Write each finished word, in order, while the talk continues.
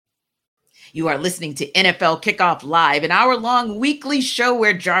You are listening to NFL Kickoff Live, an hour-long weekly show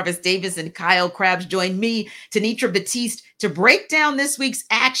where Jarvis Davis and Kyle Krabs join me, Tanitra Batiste, to break down this week's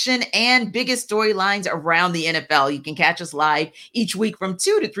action and biggest storylines around the NFL. You can catch us live each week from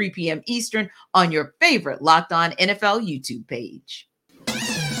 2 to 3 p.m. Eastern on your favorite Locked On NFL YouTube page.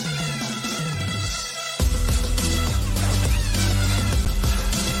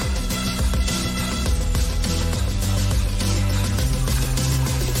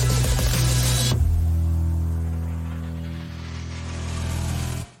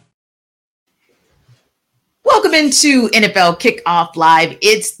 Welcome into NFL Kickoff Live.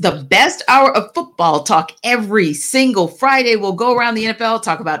 It's the best hour of football talk every single Friday. We'll go around the NFL,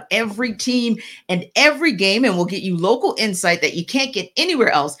 talk about every team and every game, and we'll get you local insight that you can't get anywhere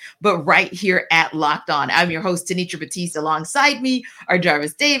else but right here at Locked On. I'm your host, Tanitra Batiste. Alongside me are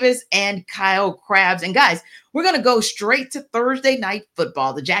Jarvis Davis and Kyle Krabs. And guys, we're going to go straight to Thursday night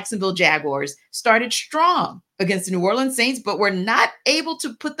football. The Jacksonville Jaguars started strong against the New Orleans Saints, but were not able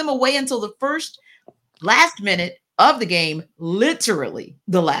to put them away until the last minute of the game, literally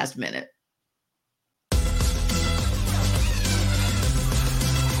the last minute.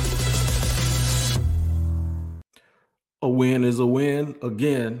 A win is a win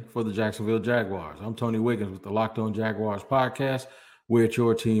again for the Jacksonville Jaguars. I'm Tony Wiggins with the Locked On Jaguars podcast. We're at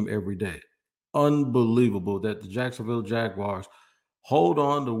your team every day. Unbelievable that the Jacksonville Jaguars hold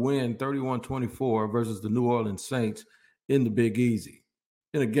on to win 31-24 versus the New Orleans Saints in the Big Easy.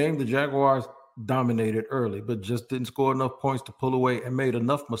 In a game the Jaguars dominated early, but just didn't score enough points to pull away and made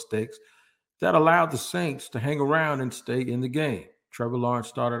enough mistakes that allowed the Saints to hang around and stay in the game. Trevor Lawrence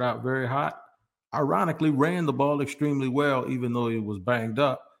started out very hot, ironically ran the ball extremely well, even though he was banged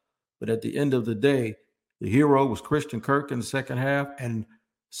up. But at the end of the day, the hero was Christian Kirk in the second half, and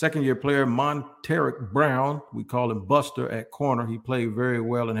second-year player Monteric Brown, we call him Buster at corner. He played very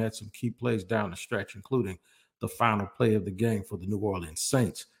well and had some key plays down the stretch, including the final play of the game for the New Orleans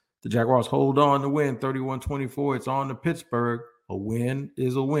Saints. The Jaguars hold on to win 31-24. It's on to Pittsburgh. A win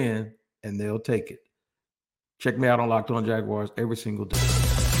is a win, and they'll take it. Check me out on Locked On Jaguars every single day.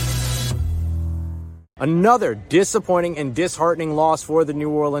 Another disappointing and disheartening loss for the New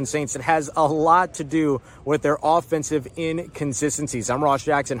Orleans Saints. It has a lot to do with their offensive inconsistencies. I'm Ross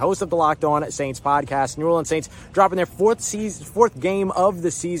Jackson, host of the Locked On Saints podcast. New Orleans Saints dropping their fourth game of the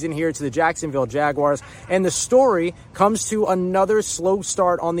season here to the Jacksonville Jaguars. And the story comes to another slow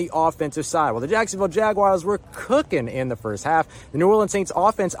start on the offensive side. Well, the Jacksonville Jaguars were cooking in the first half. The New Orleans Saints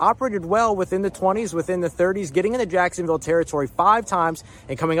offense operated well within the 20s, within the 30s, getting in the Jacksonville territory 5 times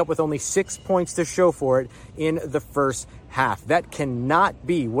and coming up with only 6 points to show for it in the first half. That cannot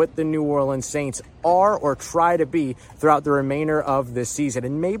be what the New Orleans Saints are or try to be throughout the remainder of this season.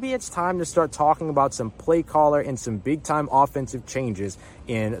 And maybe it's time to start talking about some play caller and some big time offensive changes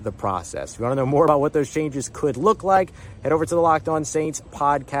in the process. If you want to know more about what those changes could look like, head over to the Locked On Saints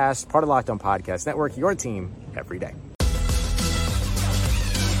podcast, part of the Locked On Podcast Network, your team every day.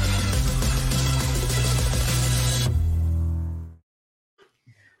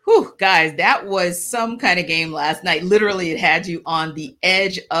 Whew, guys, that was some kind of game last night. Literally, it had you on the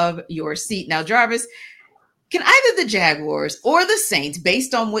edge of your seat. Now, Jarvis, can either the Jaguars or the Saints,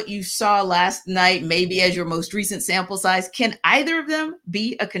 based on what you saw last night, maybe as your most recent sample size, can either of them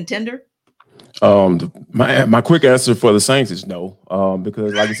be a contender? My quick answer for the Saints is no,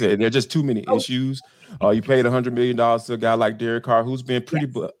 because like I said, there are just too many issues. You paid $100 million to a guy like Derek Carr, who's been pretty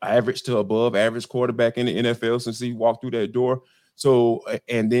average to above average quarterback in the NFL since he walked through that door. So,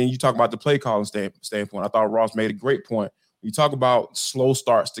 and then you talk about the play calling standpoint. I thought Ross made a great point. You talk about slow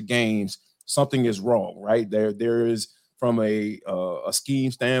starts to games, something is wrong, right? There is, from a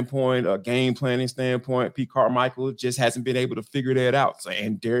scheme standpoint, a game planning standpoint, Pete Carmichael just hasn't been able to figure that out. So,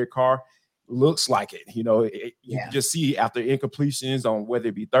 and Derek Carr looks like it. You know, you just see after incompletions on whether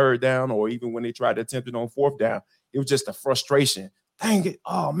it be third down or even when they tried to attempt it on fourth down, it was just a frustration. Dang it!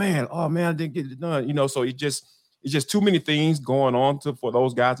 Oh man, I didn't get it done. You know, so it's just too many things going on for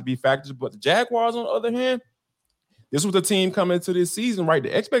those guys to be factors. But the Jaguars, on the other hand, this was the team coming into this season, right?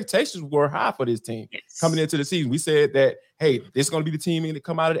 The expectations were high for this team coming into the season. We said that, hey, this is going to be the team to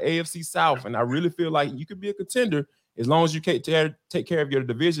come out of the AFC South. And I really feel like you could be a contender as long as you take care of your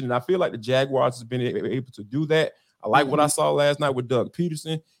division. And I feel like the Jaguars have been able to do that. I like what I saw last night with Doug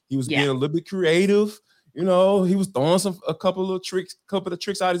Peterson. He was being a little bit creative. You know, he was throwing a couple of tricks out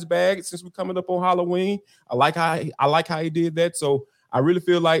of his bag since we're coming up on Halloween. I like how he did that. So I really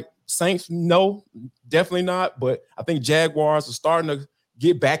feel like Saints, no, definitely not. But I think Jaguars are starting to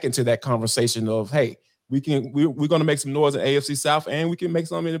get back into that conversation of, hey, we're going to make some noise in AFC South and we can make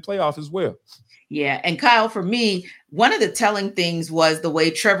some in the playoffs as well. Yeah. And Kyle, for me, one of the telling things was the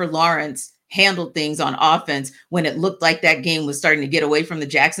way Trevor Lawrence handled things on offense when it looked like that game was starting to get away from the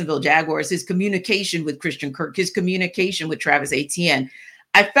Jacksonville Jaguars. His communication with Christian Kirk, his communication with Travis Etienne.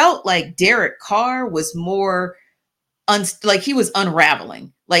 I felt like Derek Carr was more like he was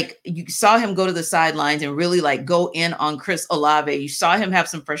unraveling. Like you saw him go to the sidelines and really like go in on Chris Olave. You saw him have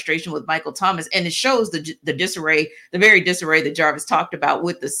some frustration with Michael Thomas, and it shows the disarray, the very disarray that Jarvis talked about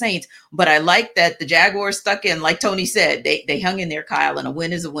with the Saints. But I like that the Jaguars stuck in, like Tony said, they hung in there, Kyle, and a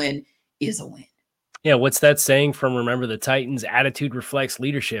win is a win is a win. Yeah, what's that saying from Remember the Titans? Attitude reflects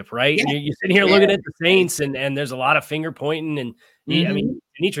leadership, right? Yeah. And you're sitting here looking at the Saints, and there's a lot of finger pointing. And I mean,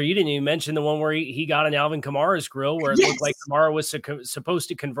 Anitra, you didn't even mention the one where he got an Alvin Kamara's grill, where it looked like Kamara was supposed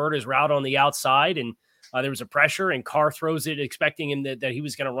to convert his route on the outside, and there was a pressure, and Carr throws it expecting him that he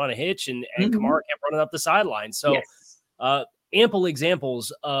was going to run a hitch, and Kamara kept running up the sideline. So ample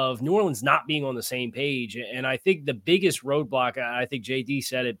examples of New Orleans not being on the same page. And I think the biggest roadblock, I think JD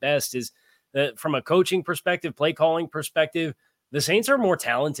said it best, is that from a coaching perspective, play calling perspective, the Saints are more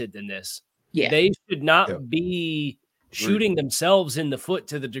talented than this. Yeah. They should not be shooting themselves in the foot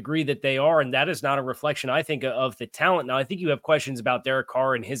to the degree that they are. And that is not a reflection, I think, of the talent. Now, I think you have questions about Derek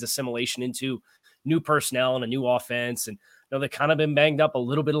Carr and his assimilation into new personnel and a new offense. And they've kind of been banged up a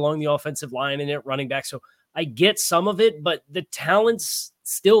little bit along the offensive line and at running back. So I get some of it, but the talent's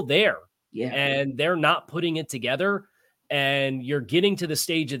still there. Yeah. And they're not putting it together. And you're getting to the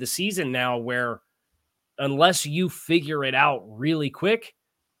stage of the season now where unless you figure it out really quick,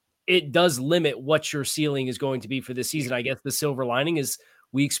 it does limit what your ceiling is going to be for the season. I guess the silver lining is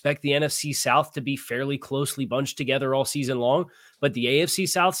we expect the NFC South to be fairly closely bunched together all season long. But the AFC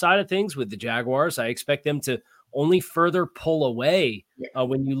South side of things with the Jaguars, I expect them to only further pull away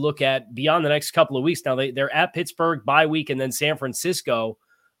when you look at beyond the next couple of weeks. Now they're at Pittsburgh bye week and then San Francisco,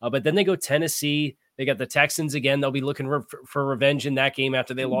 but then they go Tennessee. They got the Texans again. They'll be looking for revenge in that game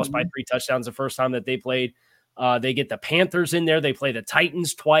after they lost by 3 touchdowns the first time that they played. They get the Panthers in there. They play the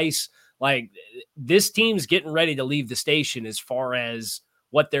Titans twice. Like this team's getting ready to leave the station as far as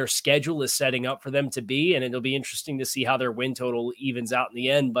what their schedule is setting up for them to be. And it'll be interesting to see how their win total evens out in the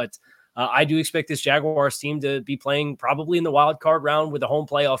end. But I do expect this Jaguars team to be playing probably in the wild card round with a home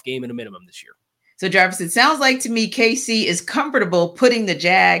playoff game at a minimum this year. So Jarvis, it sounds like to me, KC is comfortable putting the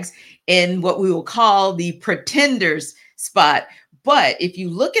Jags in what we will call the pretenders spot. But if you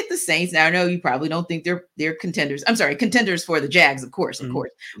look at the Saints, now I know you probably don't think they're contenders. I'm sorry, contenders for the Jags, of course.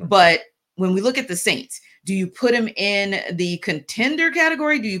 But when we look at the Saints, do you put them in the contender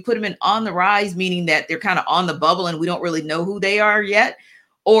category? Do you put them in on the rise, meaning that they're kind of on the bubble and we don't really know who they are yet?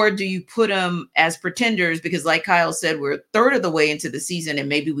 Or do you put them as pretenders? Because like Kyle said, we're a third of the way into the season and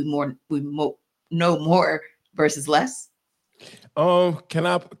maybe we know more versus less. Can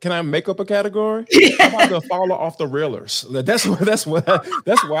I make up a category? How about the faller off the railers? That's why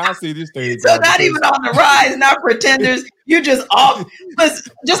I see this thing. So not even on the rise, not pretenders. You're just off a cliff.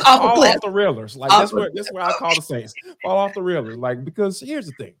 Off the railers. Like that's where I call the Saints. Fall off the railers. Like, because here's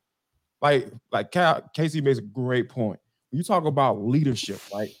the thing. Like Casey makes a great point. When you talk about leadership,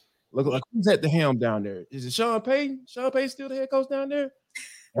 like look who's at the helm down there. Is it Sean Payton? Sean Payton still the head coach down there?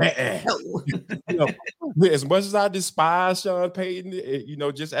 As much as I despise Sean Payton,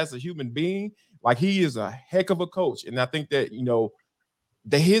 just as a human being, like he is a heck of a coach. And I think that,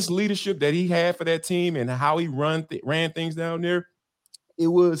 his leadership that he had for that team and how he ran things down there,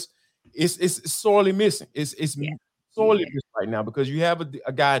 it's sorely missing. It's sorely missing right now because you have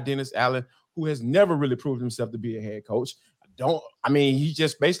a guy, Dennis Allen, who has never really proved himself to be a head coach. He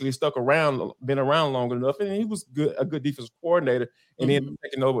just basically been around long enough, and he was a good defensive coordinator, and then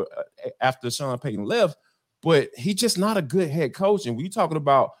taking over after Sean Payton left. But he's just not a good head coach. And when you're talking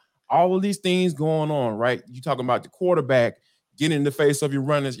about all of these things going on, right? You're talking about the quarterback getting in the face of your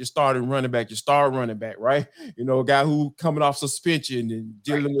runners, your starting running back, your star running back, right? A guy who coming off suspension and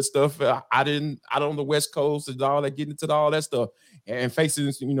dealing with stuff out on the West Coast and all that, getting into all that stuff and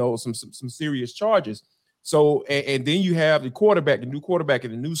facing some serious charges. So, and then you have the new quarterback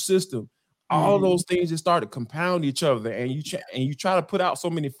in the new system. All those things just start to compound each other, and you try to put out so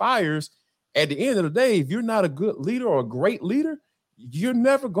many fires. At the end of the day, if you're not a good leader or a great leader,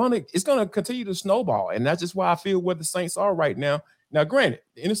 it's gonna continue to snowball. And that's just why I feel where the Saints are right now. Now, granted,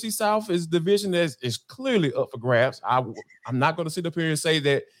 the NFC South is a division that is clearly up for grabs. I'm not going to sit up here and say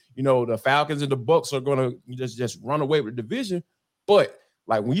that the Falcons and the Bucs are going to just run away with the division, but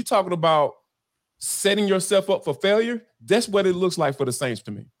like when you're talking about setting yourself up for failure, that's what it looks like for the Saints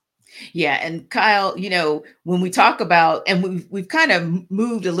to me. Yeah. And Kyle, when we talk about, and we've kind of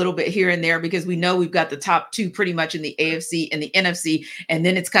moved a little bit here and there because we know we've got the top two pretty much in the AFC and the NFC, and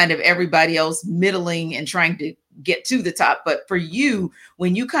then it's kind of everybody else middling and trying to get to the top. But for you,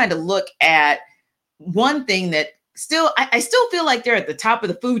 when you kind of look at one thing that I still feel like they're at the top of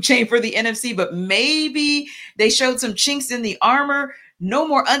the food chain for the NFC, but maybe they showed some chinks in the armor. No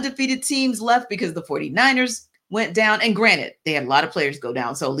more undefeated teams left because the 49ers went down. And granted, they had a lot of players go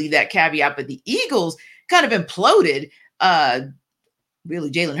down, so leave that caveat. But the Eagles kind of imploded.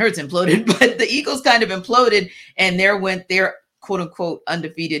 Really, Jalen Hurts imploded, but the Eagles kind of imploded, and there went their quote-unquote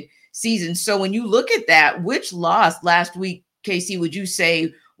undefeated season. So when you look at that, which loss last week, KC, would you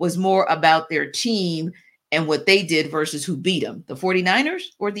say was more about their team and what they did versus who beat them, the 49ers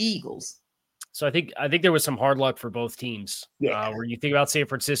or the Eagles? So I think there was some hard luck for both teams. Where you think about San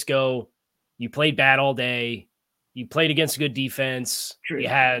Francisco, you played bad all day. You played against a good defense. True. You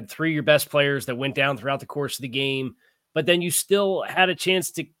had 3 of your best players that went down throughout the course of the game, but then you still had a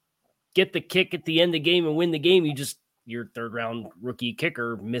chance to get the kick at the end of the game and win the game. Your third-round rookie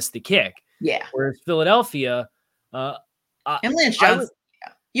kicker missed the kick. Yeah. Whereas Philadelphia, and Lance Johnson,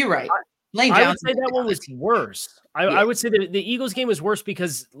 you're right. Lane Johnson, I would say that one was worse. I would say that the Eagles game was worse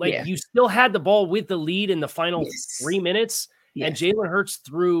because you still had the ball with the lead in the final 3 minutes, and Jalen Hurts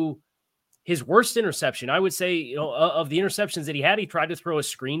threw his worst interception. I would say, of the interceptions that he had, he tried to throw a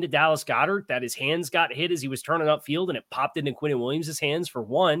screen to Dallas Goedert that his hands got hit as he was turning upfield, and it popped into Quinnen Williams' hands for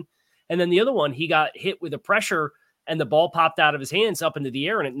one. And then the other one, he got hit with a pressure, and the ball popped out of his hands up into the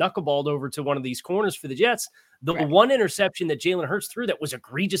air, and it knuckleballed over to one of these corners for the Jets. The one interception that Jalen Hurts threw that was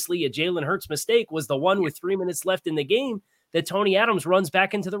egregiously a Jalen Hurts mistake was the one with 3 minutes left in the game that Tony Adams runs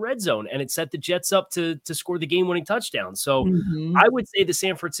back into the red zone, and it set the Jets up to score the game-winning touchdown. So I would say the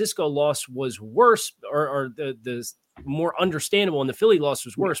San Francisco loss was worse, or the more understandable, and the Philly loss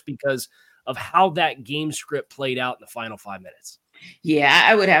was worse because of how that game script played out in the final 5 minutes. Yeah,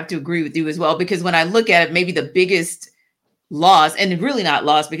 I would have to agree with you as well, because when I look at it, maybe the biggest loss, and really not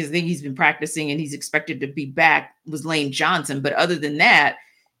lost because I think he's been practicing and he's expected to be back, was Lane Johnson. But other than that,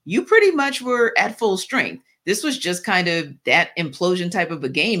 you pretty much were at full strength. This was just kind of that implosion type of a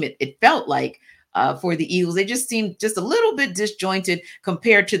game. It felt like for the Eagles. They just seemed just a little bit disjointed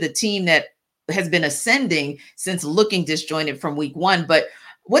compared to the team that has been ascending since looking disjointed from week one. But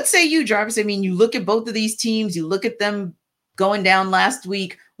what say you, Jarvis? I mean, you look at both of these teams, you look at them going down last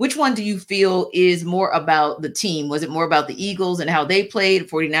week. Which one do you feel is more about the team? Was it more about the Eagles and how they played,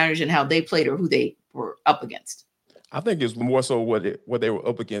 49ers and how they played, or who they were up against? I think it's more so what they were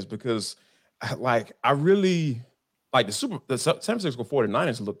up against, because I really like the San Francisco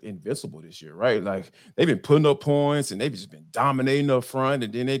 49ers looked invincible this year, right? Like, they've been putting up points and they've just been dominating up front,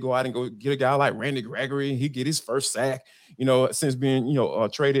 and then they go out and go get a guy like Randy Gregory. He get his first sack, since being,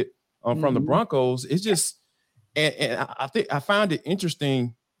 traded from the Broncos. It's just, and I think I found it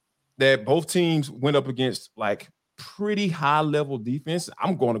interesting that both teams went up against like pretty high level defense.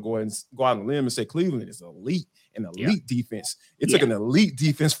 I'm going to go out on a limb and say Cleveland is elite defense. It took an elite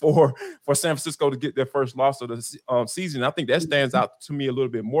defense for San Francisco to get their first loss of the season. I think that stands out to me a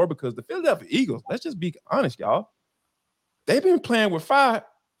little bit more, because the Philadelphia Eagles, let's just be honest, y'all, they've been playing with fire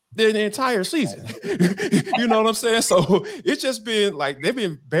the entire season. You know what I'm saying? So it's just been like they've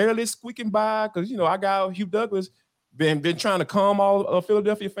been barely squeaking by, because I got Hugh Douglas been trying to calm all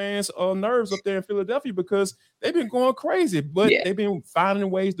Philadelphia fans' nerves up there in Philadelphia, because they've been going crazy, but they've been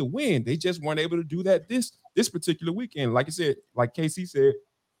finding ways to win. They just weren't able to do that this particular weekend. Like you said, like KC said,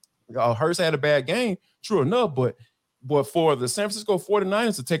 Hurts had a bad game, true enough, but for the San Francisco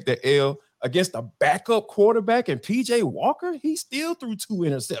 49ers to take the L against a backup quarterback and PJ Walker, he still threw 2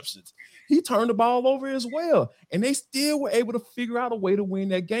 interceptions. He turned the ball over as well, and they still were able to figure out a way to win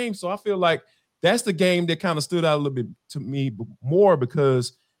that game. So I feel like that's the game that kind of stood out a little bit to me more,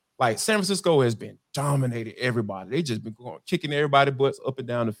 because like San Francisco has been dominating everybody. They just been kicking everybody's butts up and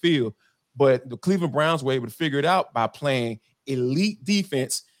down the field. But the Cleveland Browns were able to figure it out by playing elite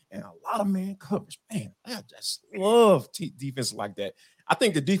defense and a lot of man coverage. Man, I just love defense like that. I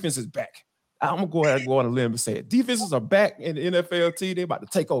think the defense is back. I'm going to go ahead and go on a limb and say it. Defenses are back in the NFL. They're about to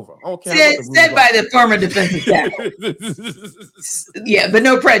take over. I don't care. Said by the former defensive tackle. Yeah, but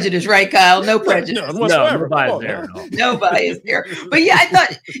no prejudice, right, Kyle? No prejudice. No bias there. No bias there. But yeah, I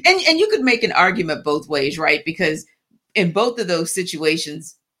thought, and you could make an argument both ways, right? Because in both of those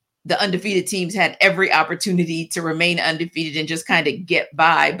situations, the undefeated teams had every opportunity to remain undefeated and just kind of get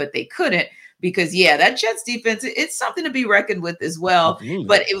by, but they couldn't. Because, that Jets defense, it's something to be reckoned with as well. Absolutely.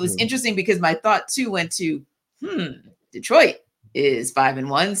 But it was interesting because my thought, too, went to, Detroit is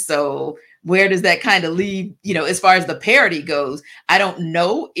 5-1. So where does that kind of leave, as far as the parity goes? I don't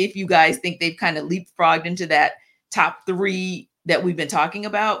know if you guys think they've kind of leapfrogged into that top 3 that we've been talking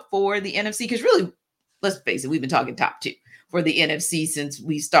about for the NFC. Because really, let's face it, we've been talking top 2 for the NFC since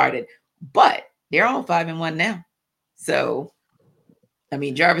we started. But They're all 5-1 now. So, I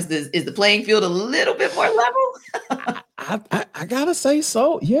mean, Jarvis, is the playing field a little bit more level? I gotta say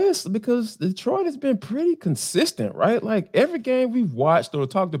so, yes, because Detroit has been pretty consistent, right? Like every game we've watched or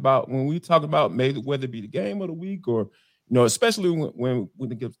talked about, when we talk about maybe whether it be the game of the week or especially when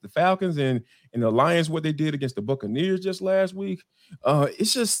it gets the Falcons and the Lions, what they did against the Buccaneers just last week,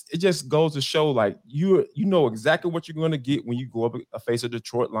 it just goes to show like you know exactly what you're going to get when you go up face a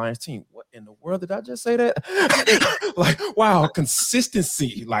Detroit Lions team. What in the world did I just say that? Like, wow,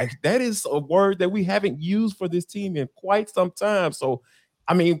 consistency, like that is a word that we haven't used for this team in quite some time. So,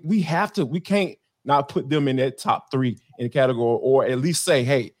 I mean, we can't not put them in that top 3 in the category, or at least say,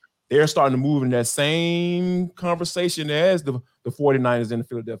 hey, they're starting to move in that same conversation as the 49ers and the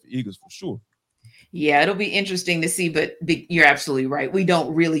Philadelphia Eagles for sure. Yeah, it'll be interesting to see, but you're absolutely right. We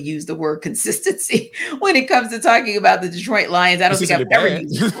don't really use the word consistency when it comes to talking about the Detroit Lions. I don't think I've ever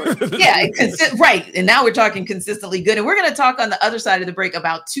used the word. Yeah, right. And now we're talking consistently good. And we're going to talk on the other side of the break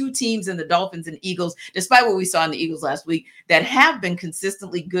about 2 teams in the Dolphins and Eagles, despite what we saw in the Eagles last week, that have been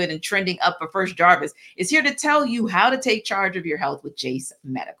consistently good and trending up. But first, Jarvis is here to tell you how to take charge of your health with Jace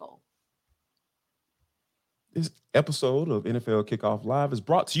Medical. This episode of NFL Kickoff Live is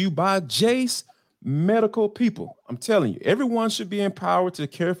brought to you by Jace Medical. People, I'm telling you, everyone should be empowered to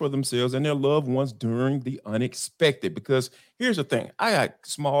care for themselves and their loved ones during the unexpected. Because here's the thing, I got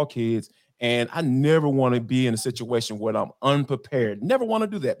small kids and I never want to be in a situation where I'm unprepared. Never want to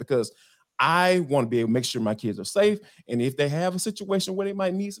do that, because I want to be able to make sure my kids are safe. And if they have a situation where they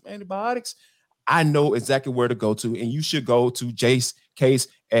might need some antibiotics, I know exactly where to go to, and you should go to Jace Case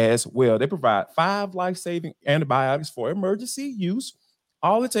as well. They provide 5 life-saving antibiotics for emergency use.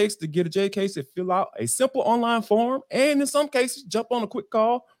 All it takes to get a J case is fill out a simple online form, and in some cases, jump on a quick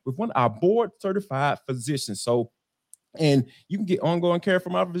call with one of our board-certified physicians. And you can get ongoing care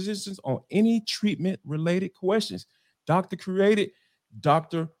from our physicians on any treatment-related questions. Doctor created,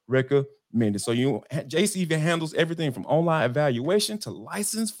 doctor recommended. So Jace even handles everything from online evaluation to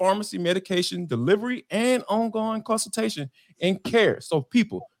licensed pharmacy medication delivery and ongoing consultation and care. So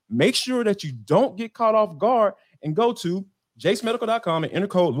people, make sure that you don't get caught off guard and go to jacemedical.com and enter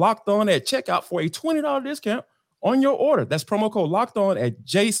code locked on at checkout for a $20 discount on your order. That's promo code locked on at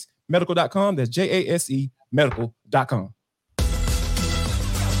jacemedical.com. That's JASE medical.com.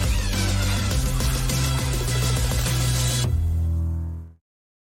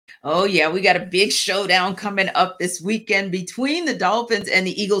 Oh, yeah, we got a big showdown coming up this weekend between the Dolphins and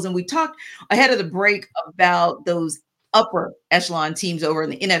the Eagles. And we talked ahead of the break about those upper echelon teams over in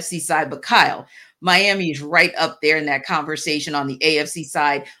the NFC side. But Kyle, Miami is right up there in that conversation on the AFC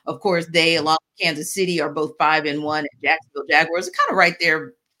side. Of course, they, along with Kansas City, are both 5-1, and Jacksonville Jaguars are kind of right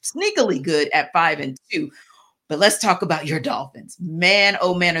there, sneakily good at 5-2. But let's talk about your Dolphins. Man,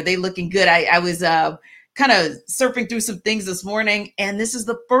 oh man, are they looking good? I was kind of surfing through some things this morning, and this is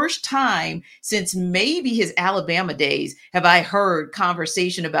the first time since maybe his Alabama days have I heard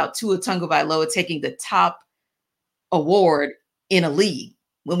conversation about Tua Tagovailoa taking the top award in a league.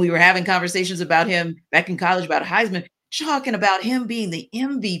 When we were having conversations about him back in college about Heisman, talking about him being the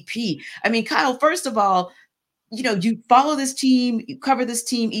MVP. I mean, Kyle, first of all, you follow this team, you cover this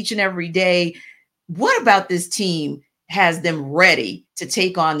team each and every day. What about this team has them ready to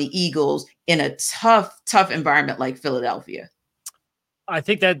take on the Eagles in a tough environment like Philadelphia? I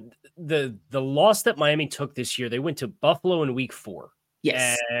think that the loss that Miami took this year, they went to Buffalo in week 4.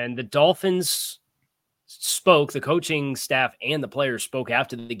 Yes. And the Dolphins spoke, the coaching staff and the players spoke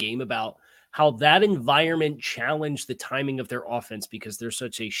after the game about how that environment challenged the timing of their offense because they're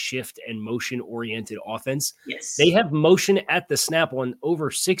such a shift and motion-oriented offense. Yes. They have motion at the snap on over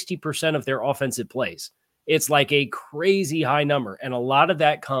 60% of their offensive plays. It's like a crazy high number. And a lot of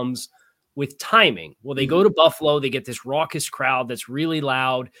that comes with timing. Well, they go to Buffalo, they get this raucous crowd that's really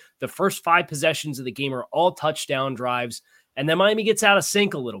loud. The first 5 possessions of the game are all touchdown drives. And then Miami gets out of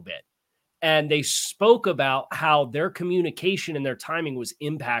sync a little bit. And they spoke about how their communication and their timing was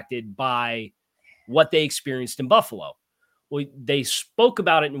impacted by what they experienced in Buffalo. Well, they spoke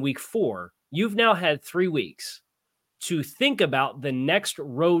about it in week 4. You've now had 3 weeks to think about the next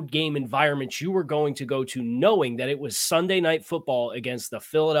road game environment you were going to go to, knowing that it was Sunday Night Football against the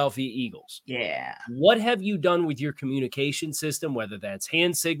Philadelphia Eagles. Yeah. What have you done with your communication system, whether that's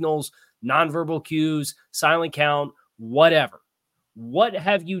hand signals, nonverbal cues, silent count, whatever? What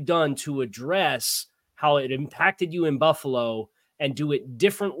have you done to address how it impacted you in Buffalo and do it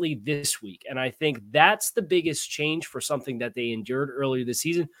differently this week? And I think that's the biggest change for something that they endured earlier this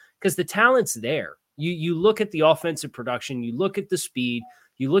season, because the talent's there. You look at the offensive production, you look at the speed,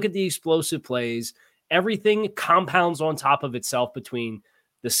 you look at the explosive plays, everything compounds on top of itself between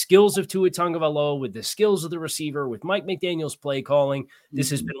the skills of Tua Tagovailoa, with the skills of the receiver, with Mike McDaniel's play calling. This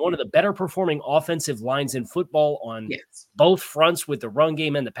has been one of the better performing offensive lines in football on both fronts, with the run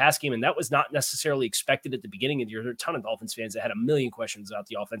game and the pass game. And that was not necessarily expected at the beginning of the year. There are a ton of Dolphins fans that had a million questions about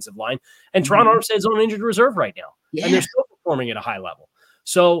the offensive line. And Teron Armstead's on injured reserve right now. And they're still performing at a high level.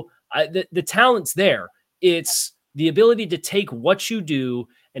 So the talent's there. It's the ability to take what you do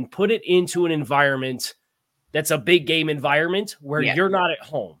and put it into an environment that's a big game environment where you're not at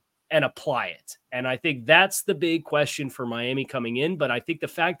home, and apply it. And I think that's the big question for Miami coming in. But I think the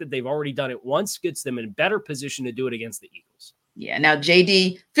fact that they've already done it once gets them in a better position to do it against the Eagles. Yeah. Now,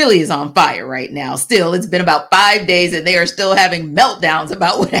 JD, Philly is on fire right now. Still, it's been about 5 days and they are still having meltdowns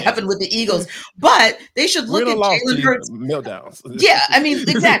about what happened with the Eagles. But they should look at Jalen Hurts. Meltdowns. Yeah, I mean,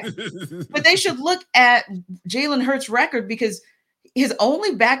 exactly. But they should look at Jalen Hurts' record, because his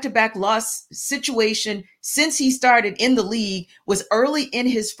only back-to-back loss situation since he started in the league was early in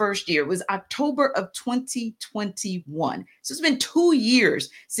his first year. It was October of 2021. So it's been 2 years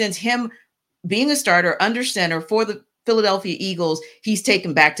since him being a starter under center for the Philadelphia Eagles. He's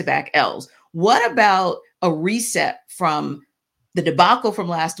taken back-to-back L's. What about a reset from the debacle from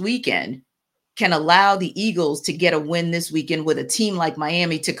last weekend can allow the Eagles to get a win this weekend with a team like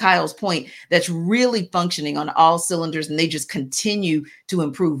Miami, to Kyle's point, that's really functioning on all cylinders, and they just continue to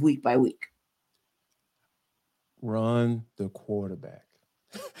improve week by week? Run the quarterback.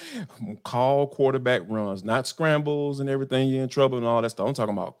 Call quarterback runs, not scrambles and everything. You're in trouble and all that stuff. I'm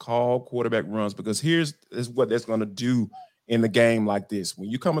talking about call quarterback runs, because here's what that's going to do in the game like this. When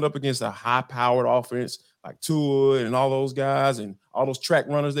you're coming up against a high-powered offense like Tua and all those guys and all those track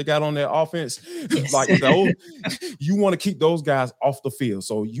runners they got on their offense, like those, you want to keep those guys off the field.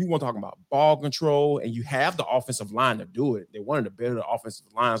 So you want to talk about ball control, and you have the offensive line to do it. They're one of the better offensive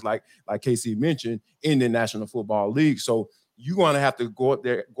lines, like KC mentioned, in the National Football League. So you're going to have to go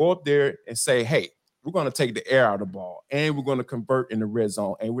up there and say, hey, we're going to take the air out of the ball, and we're going to convert in the red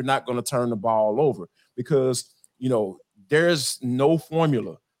zone, and we're not going to turn the ball over, because, there's no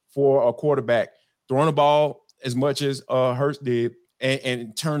formula for a quarterback throwing the ball as much as Hurts did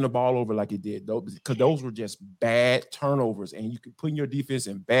and turn the ball over like he did, though, because those were just bad turnovers, and you can put your defense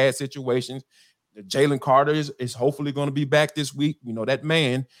in bad situations. Jalen Carter is hopefully going to be back this week. That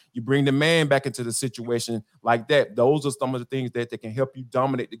man, you bring the man back into the situation like that. Those are some of the things that can help you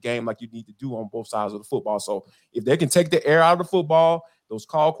dominate the game like you need to do on both sides of the football. So if they can take the air out of the football, those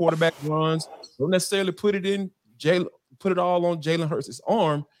call quarterback runs, don't necessarily put it all on Jalen Hurts'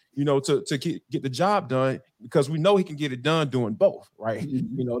 arm, to get the job done, because we know he can get it done doing both, right?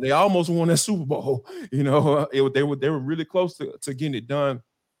 They almost won that Super Bowl. They were really close to getting it done,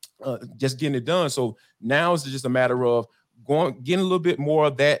 just getting it done. So now it's just a matter of getting a little bit more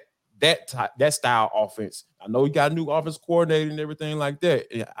of that style offense. I know you got a new offense coordinator and everything like that.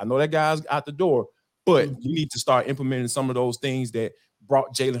 I know that guy's out the door, but you need to start implementing some of those things that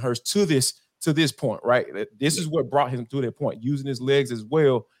brought Jalen Hurts to this point, right? This is what brought him to that point, using his legs as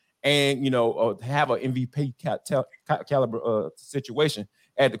well, and have an MVP caliber situation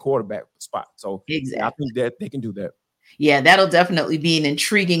at the quarterback spot. So exactly. I think that they can do that. Yeah, that'll definitely be an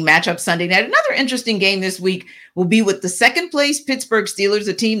intriguing matchup Sunday night. Another interesting game this week will be with the second place Pittsburgh Steelers,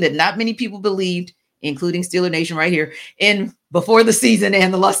 a team that not many people believed, including Steeler Nation right here, in before the season,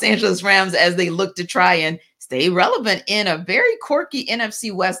 and the Los Angeles Rams as they look to try and stay relevant in a very quirky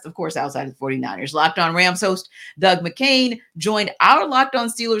NFC West, of course, outside of the 49ers. Locked On Rams host Doug McCain joined our Locked On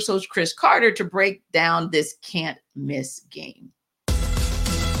Steelers host Chris Carter to break down this can't-miss game.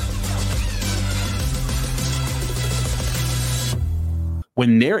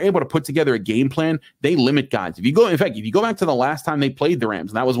 When they're able to put together a game plan, they limit guys. If you go back to the last time they played the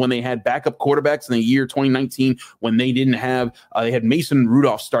Rams, and that was when they had backup quarterbacks in the year 2019, when they didn't have, they had Mason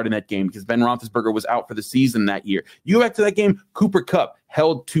Rudolph starting that game because Ben Roethlisberger was out for the season that year. You go back to that game, Cooper Kupp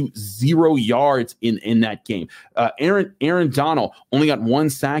held to 0 yards in that game. Aaron Donald only got 1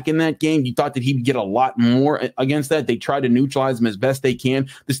 sack in that game. You thought that he'd get a lot more against that. They tried to neutralize him as best they can.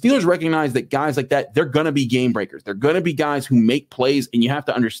 The Steelers recognize that guys like that, they're going to be game breakers. They're going to be guys who make plays, and you have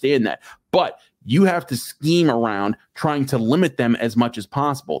to understand that. But you have to scheme around trying to limit them as much as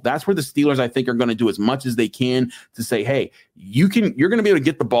possible. That's where the Steelers, I think, are going to do as much as they can to say, hey, you're going to be able to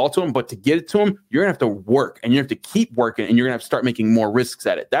get the ball to them, but to get it to them, you're going to have to work, and you have to keep working, and you're going to have to start making more risks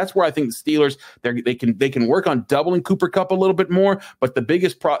at it. That's where I think the Steelers, they can work on doubling Cooper Kupp a little bit more, but the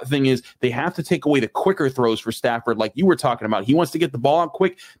biggest thing is they have to take away the quicker throws for Stafford, like you were talking about. He wants to get the ball out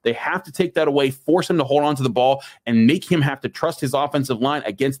quick. They have to take that away, force him to hold on to the ball, and make him have to trust his offensive line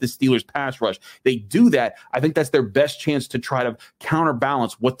against the Steelers pass rush. They do that. I think that's their best best chance to try to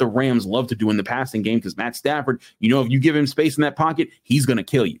counterbalance what the Rams love to do in the passing game, because Matt Stafford, if you give him space in that pocket, he's going to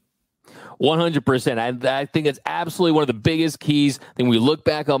kill you. 100%. I think that's absolutely one of the biggest keys. Then we look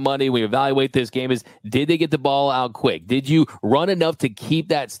back on Monday, we evaluate this game is, did they get the ball out quick? Did you run enough to keep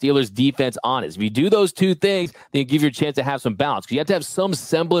that Steelers defense honest? If you do those two things, then you give you a chance to have some balance. Because you have to have some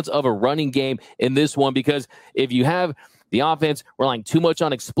semblance of a running game in this one, because if you have the offense relying too much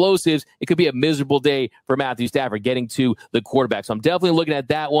on explosives, it could be a miserable day for Matthew Stafford getting to the quarterback. So I'm definitely looking at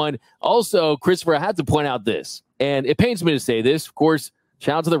that one. Also, Christopher, I had to point out this, and it pains me to say this, of course.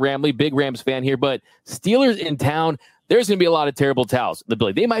 Shout out to the Ramley, big Rams fan here, but Steelers in town, there's going to be a lot of terrible towels.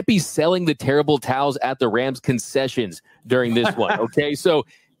 They might be selling the terrible towels at the Rams concessions during this one, okay? So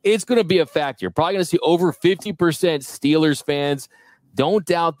it's going to be a factor. You're probably going to see over 50% Steelers fans. Don't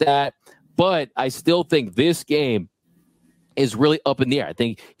doubt that, but I still think this game is really up in the air. I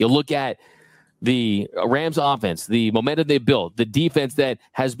think you look at the Rams offense, the momentum they built, the defense that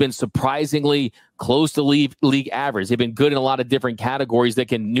has been surprisingly close to league average. They've been good in a lot of different categories that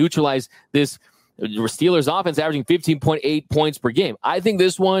can neutralize this Steelers offense, averaging 15.8 points per game. I think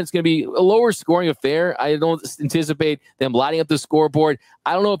this one is going to be a lower scoring affair. I don't anticipate them lighting up the scoreboard.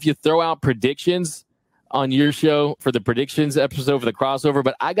 I don't know if you throw out predictions on your show for the predictions episode for the crossover,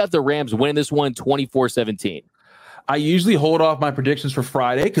 but I got the Rams winning this one 24-17. I usually hold off my predictions for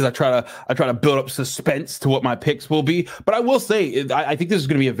Friday because I try to build up suspense to what my picks will be. But I will say, I think this is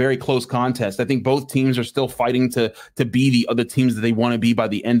going to be a very close contest. I think both teams are still fighting to be the other teams that they want to be by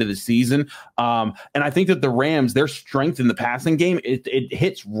the end of the season. And I think that the Rams, their strength in the passing game, it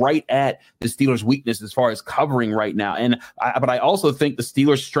hits right at the Steelers' weakness as far as covering right now. But I also think the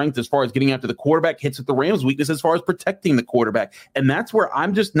Steelers' strength as far as getting after the quarterback hits at the Rams' weakness as far as protecting the quarterback. And that's where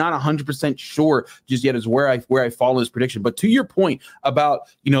I'm just not 100% sure just yet is where I fall in this prediction. But to your point about,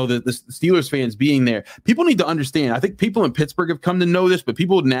 the Steelers fans being there, people need to understand. I think people in Pittsburgh have come to know this, but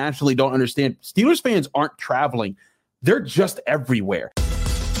people naturally don't understand. Steelers fans aren't traveling. They're just everywhere.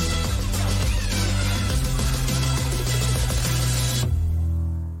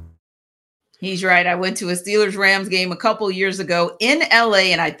 He's right. I went to a Steelers-Rams game a couple years ago in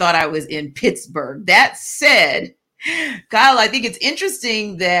LA, and I thought I was in Pittsburgh. That said, Kyle, I think it's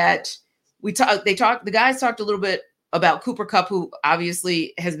interesting that the guys talked a little bit about Cooper Kupp, who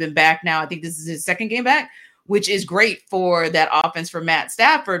obviously has been back now. I think this is his second game back, which is great for that offense for Matt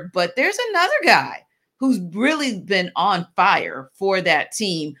Stafford. But there's another guy who's really been on fire for that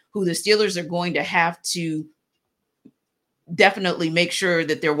team, who the Steelers are going to have to definitely make sure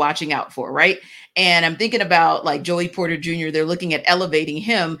that they're watching out for, right? And I'm thinking about like Joey Porter Jr. They're looking at elevating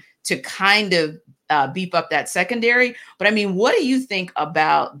him to kind of beef up that secondary. But I mean, what do you think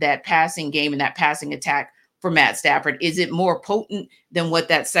about that passing game and that passing attack for Matt Stafford? Is it more potent than what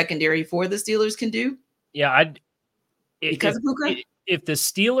that secondary for the Steelers can do? Yeah, because of Puka? If the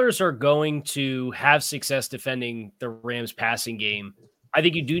Steelers are going to have success defending the Rams passing game, I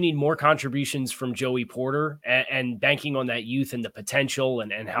think you do need more contributions from Joey Porter and banking on that youth and the potential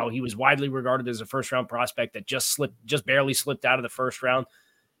and how he was widely regarded as a first-round prospect that just barely slipped out of the first round.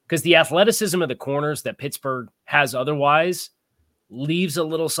 Because the athleticism of the corners that Pittsburgh has otherwise leaves a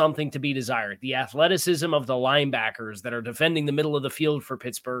little something to be desired. The athleticism of the linebackers that are defending the middle of the field for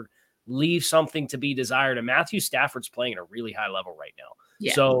Pittsburgh leaves something to be desired. And Matthew Stafford's playing at a really high level right now.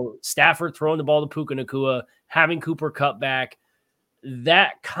 Yeah. So Stafford throwing the ball to Puka Nacua, having Cooper Kupp back,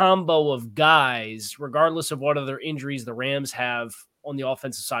 that combo of guys, regardless of what other injuries the Rams have on the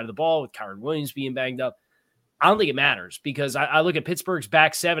offensive side of the ball, with Kyron Williams being banged up, I don't think it matters, because I look at Pittsburgh's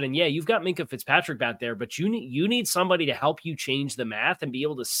back seven, and yeah, you've got Minkah Fitzpatrick back there, but you need somebody to help you change the math and be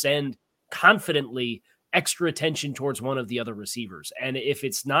able to send confidently extra attention towards one of the other receivers. And if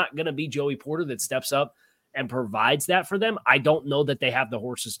it's not going to be Joey Porter that steps up and provides that for them, I don't know that they have the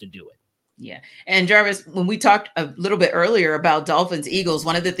horses to do it. Yeah. And Jarvis, when we talked a little bit earlier about Dolphins Eagles,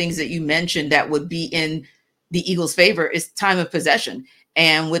 one of the things that you mentioned that would be in the Eagles' favor is time of possession.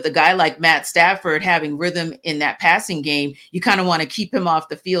 And with a guy like Matt Stafford having rhythm in that passing game, you kind of want to keep him off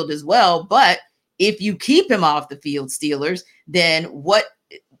the field as well. But if you keep him off the field, Steelers, then what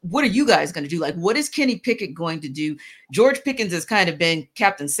are you guys going to do? Like, what is Kenny Pickett going to do? George Pickens has kind of been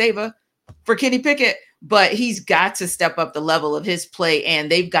Captain Sava for Kenny Pickett, but he's got to step up the level of his play, and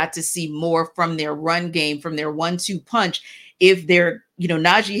they've got to see more from their run game, from their 1-2 punch. If they're,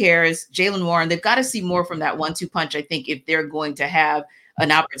 Najee Harris, Jaylen Warren, they've got to see more from that 1-2 punch, I think, if they're going to have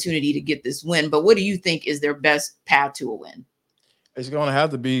an opportunity to get this win. But what do you think is their best path to a win? It's going to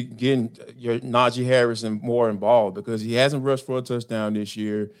have to be getting your Najee Harris and more involved, because he hasn't rushed for a touchdown this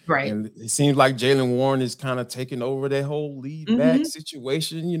year. Right. And it seems like Jaylen Warren is kind of taking over that whole lead back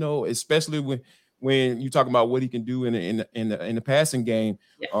situation, especially when when you talk about what he can do in the passing game,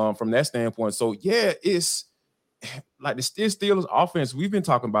 from that standpoint. So yeah, it's like the Steelers offense we've been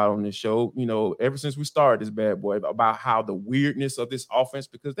talking about on this show, ever since we started this bad boy, about how the weirdness of this offense,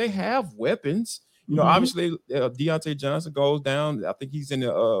 because they have weapons. Obviously Deontay Johnson goes down. I think he's in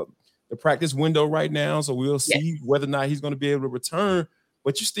the practice window right now, so we'll see whether or not he's going to be able to return.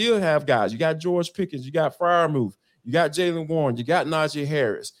 But you still have guys. You got George Pickens, you got Freiermuth, you got Jalen Warren, you got Najee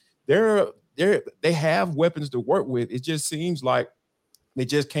Harris. They have weapons to work with. It just seems like they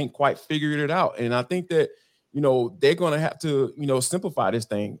just can't quite figure it out. And I think that they're going to have to, simplify this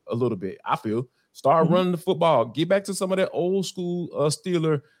thing a little bit. I feel start running the football, get back to some of that old school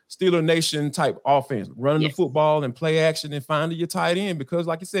Steeler Nation type offense, running the football and play action and finding your tight end, because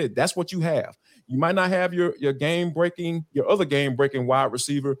like I said, that's what you have. You might not have your other game breaking wide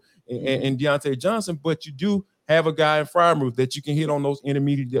receiver and Deontay Johnson, but you do have a guy in Freiermuth that you can hit on those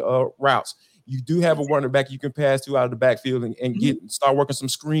intermediate routes. You do have a running back you can pass to out of the backfield and start working some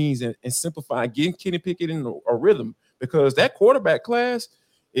screens and simplify, getting Kenny Pickett in a rhythm, because that quarterback class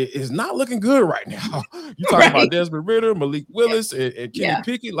is not looking good right now. You're talking about Desmond Ridder, Malik Willis, and Kenny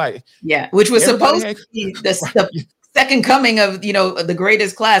Pickett, which was supposed to be the second coming of the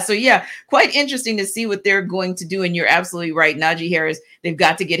greatest class. So quite interesting to see what they're going to do. And you're absolutely right, Najee Harris. They've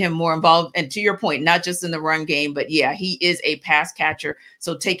got to get him more involved. And to your point, not just in the run game, but he is a pass catcher.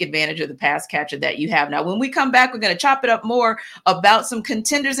 So take advantage of the pass catcher that you have. Now, when we come back, we're going to chop it up more about some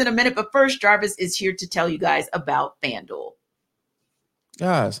contenders in a minute. But first, Jarvis is here to tell you guys about FanDuel.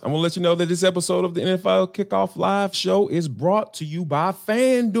 Guys, I'm going to let you know that this episode of the NFL Kickoff Live show is brought to you by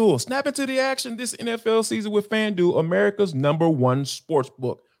FanDuel. Snap into the action this NFL season with FanDuel, America's #1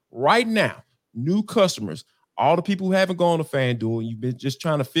 sportsbook. Right now, new customers, all the people who haven't gone to FanDuel and you've been just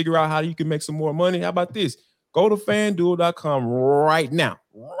trying to figure out how you can make some more money, how about this? Go to FanDuel.com right now.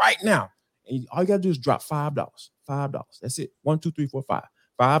 And all you got to do is drop $5. That's it. 1, 2, 3, 4, 5.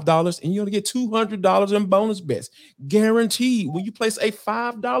 $5, and you're going to get $200 in bonus bets, guaranteed, when you place a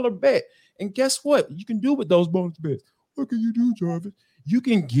 $5 bet. And guess what? You can do with those bonus bets. What can you do, Jarvis? You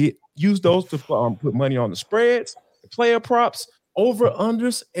can use those to put money on the spreads, the player props,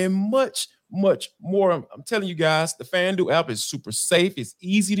 over-unders, and much, much more. I'm telling you guys, the FanDuel app is super safe. It's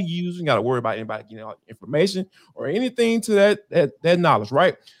easy to use. You got to worry about anybody getting all information or anything to that knowledge,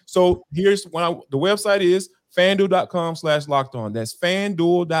 right? So here's the website is FanDuel.com/lockedon. That's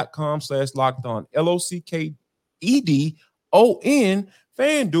FanDuel.com/lockedon. LOCKEDON.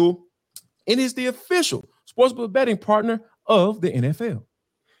 FanDuel. It is the official sportsbook betting partner of the NFL.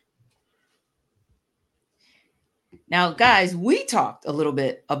 Now, guys, we talked a little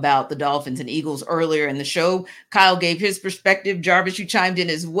bit about the Dolphins and Eagles earlier in the show. Kyle gave his perspective. Jarvis, you chimed in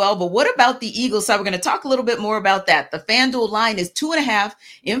as well. But what about the Eagles side? We're going to talk a little bit more about that. The FanDuel line is 2.5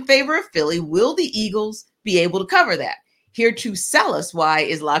 in favor of Philly. Will the Eagles be able to cover that? Here to sell us why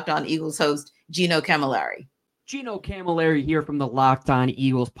is Locked On Eagles host Gino Camilleri. Gino Camilleri here from the Locked On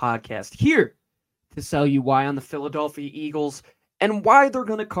Eagles podcast, here to sell you why on the Philadelphia Eagles and why they're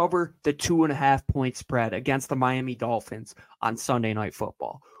going to cover the 2.5 point spread against the Miami Dolphins on Sunday Night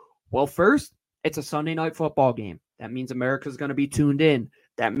Football. Well, first, it's a Sunday Night Football game. That means America's going to be tuned in.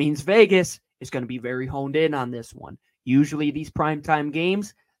 That means Vegas is going to be very honed in on this one. Usually these primetime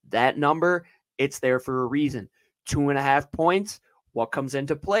games, that number, it's there for a reason. 2.5 points. What comes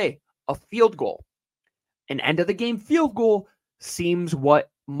into play? A field goal. An end of the game field goal seems what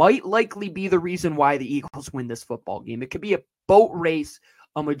might likely be the reason why the Eagles win this football game. It could be a boat race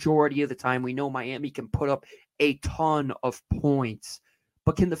a majority of the time. We know Miami can put up a ton of points.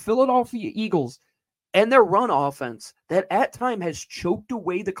 But can the Philadelphia Eagles and their run offense that at time has choked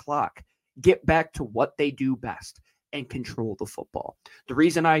away the clock get back to what they do best and control the football? The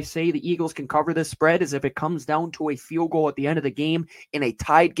reason I say the Eagles can cover this spread is if it comes down to a field goal at the end of the game in a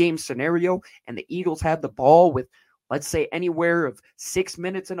tied game scenario and the Eagles have the ball with, let's say, anywhere of 6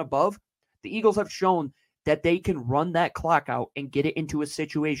 minutes and above, the Eagles have shown that they can run that clock out and get it into a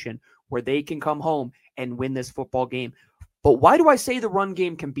situation where they can come home and win this football game. But why do I say the run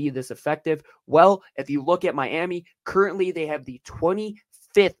game can be this effective? Well, if you look at Miami, currently they have the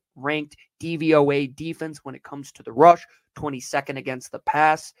 25th ranked DVOA defense when it comes to the rush, 22nd against the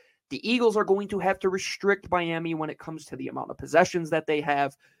pass. The Eagles are going to have to restrict Miami when it comes to the amount of possessions that they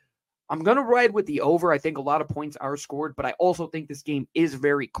have. I'm going to ride with the over. I think a lot of points are scored, but I also think this game is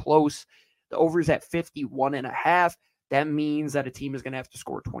very close. The over is at 51.5. That means that a team is going to have to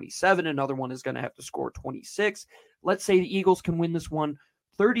score 27. Another one is going to have to score 26. Let's say the Eagles can win this one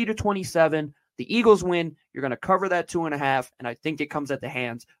 30-27. The Eagles win. You're going to cover that 2.5. And I think it comes at the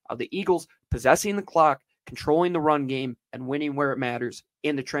hands of the Eagles possessing the clock, controlling the run game, and winning where it matters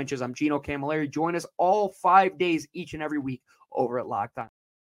in the trenches. I'm Gino Camilleri. Join us all 5 days each and every week over at Locked On.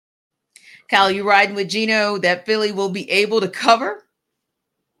 Kyle, you riding with Gino that Philly will be able to cover?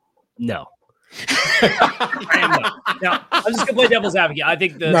 No. Now, I'm just going to play devil's advocate. I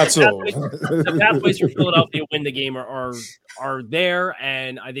think the pathways for Philadelphia to win the game are there,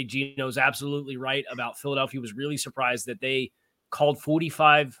 and I think Gino's absolutely right about Philadelphia. Was really surprised that they called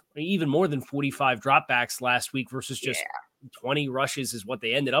 45, even more than 45 dropbacks last week versus just 20 rushes is what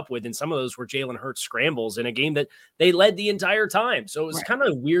they ended up with, and some of those were Jalen Hurts scrambles in a game that they led the entire time. So it was kind of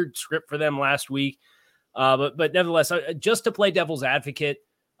a weird script for them last week. But nevertheless, just to play devil's advocate,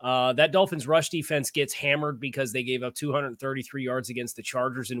 that Dolphins rush defense gets hammered because they gave up 233 yards against the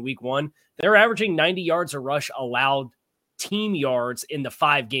Chargers in week 1. They're averaging 90 yards a rush allowed team yards in the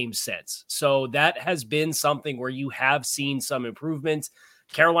 5 game since. So that has been something where you have seen some improvements.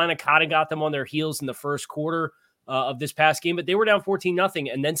 Carolina kind of got them on their heels in the first quarter of this past game, but they were down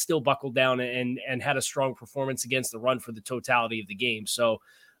 14-0 and then still buckled down and had a strong performance against the run for the totality of the game. So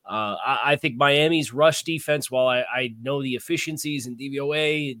I think Miami's rush defense, while I know the efficiencies in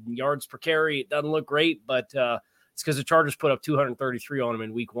DVOA and yards per carry, it doesn't look great, but it's because the Chargers put up 233 on them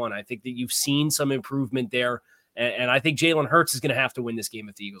in week 1. I think that you've seen some improvement there, and I think Jalen Hurts is going to have to win this game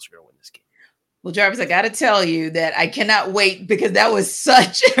if the Eagles are going to win this game. Well, Jarvis, I got to tell you that I cannot wait because that was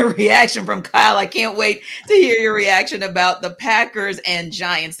such a reaction from Kyle. I can't wait to hear your reaction about the Packers and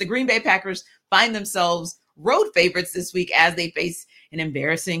Giants. The Green Bay Packers find themselves road favorites this week as they face an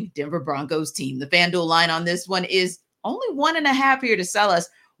embarrassing Denver Broncos team. The FanDuel line on this one is only 1.5 here to sell us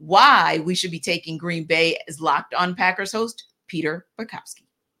why we should be taking Green Bay as Locked On Packers host Peter Bukowski.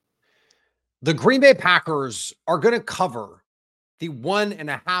 The Green Bay Packers are going to cover the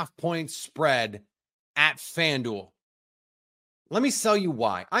 1.5 point spread at FanDuel. Let me tell you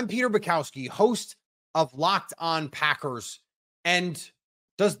why. I'm Peter Bukowski, host of Locked On Packers. And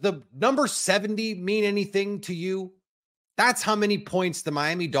does the number 70 mean anything to you? That's how many points the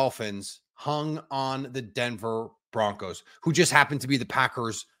Miami Dolphins hung on the Denver Broncos, who just happened to be the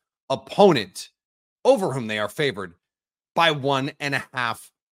Packers' opponent, over whom they are favored by 1.5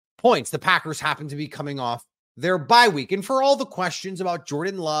 points. The Packers happen to be coming off their bye week. And for all the questions about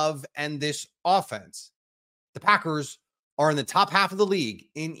Jordan Love and this offense, the Packers are in the top half of the league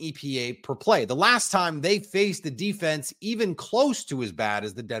in EPA per play. The last time they faced a defense even close to as bad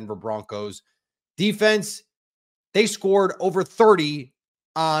as the Denver Broncos defense, they scored over 30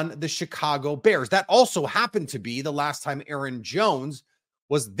 on the Chicago Bears. That also happened to be the last time Aaron Jones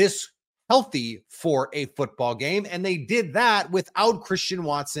was this healthy for a football game. And they did that without Christian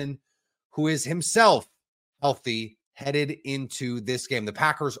Watson, who is himself healthy headed into this game. The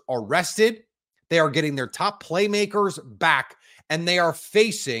Packers are rested. They are getting their top playmakers back, and they are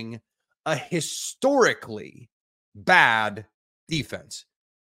facing a historically bad defense.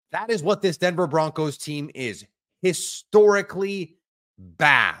 That is what this Denver Broncos team is. Historically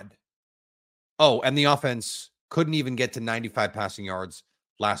bad. Oh, and the offense couldn't even get to 95 passing yards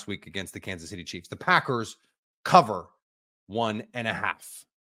last week against the Kansas City Chiefs. The Packers cover 1.5.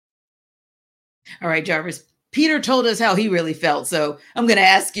 All right, Jarvis. Peter told us how he really felt, so I'm going to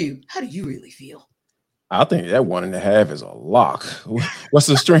ask you, how do you really feel? I think that 1.5 is a lock. What's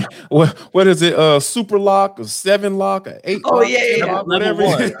the string? What is it? Super lock, a 7 lock, a 8? Oh, lock, yeah. lock, whatever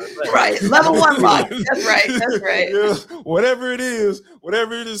it is. Right, level 1 lock. That's right. Yeah, whatever it is,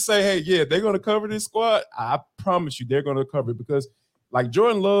 say, hey, yeah, they're going to cover this squad. I promise you, they're going to cover it because, like,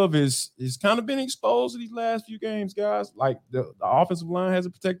 Jordan Love is kind of been exposed to these last few games, guys. Like, the offensive line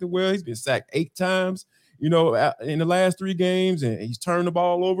hasn't protected well. He's been sacked 8 times. In the last 3 games, and he's turned the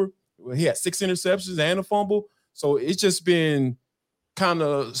ball over. He had 6 interceptions and a fumble. So it's just been kind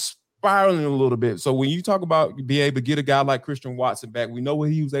of spiraling a little bit. So when you talk about being able to get a guy like Christian Watson back, we know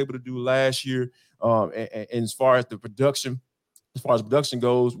what he was able to do last year. And as far as production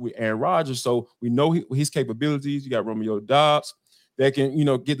goes with Aaron Rodgers. So we know his capabilities. You got Romeo Doubs that can,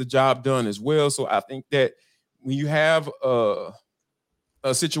 get the job done as well. So I think that when you have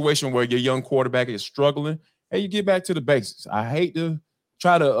a situation where your young quarterback is struggling, hey, you get back to the basics. I hate to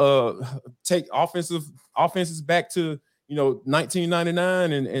try to take offenses back to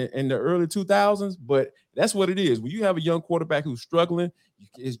 1999 and the early 2000s, but that's what it is. When you have a young quarterback who's struggling,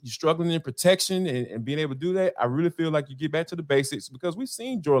 you're struggling in protection and being able to do that. I really feel like you get back to the basics because we've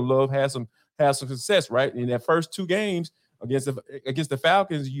seen Jordan Love have some success, right? In that first 2 games against the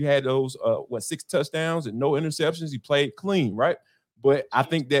Falcons, you had those 6 touchdowns and no interceptions. He played clean, right? But I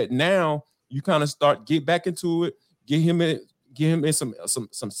think that now you kind of get back into it, get him in some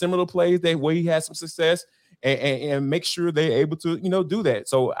similar plays where he had some success, and make sure they're able to do that.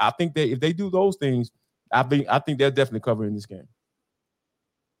 So I think that if they do those things, I think they're definitely covering this game.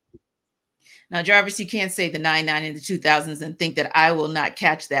 Now, Jarvis, you can't say the 99 in the 2000s and think that I will not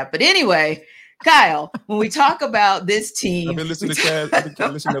catch that. But anyway, Kyle, when we talk about this team, I've been listening to Chad. I've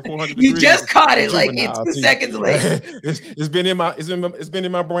been listening to 400 you degrees. just caught it like in 2 seconds later. It's been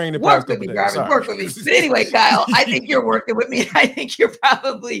in my brain. Work with me, Jarvis. Work with me. But anyway, Kyle, I think you're working with me. I think you're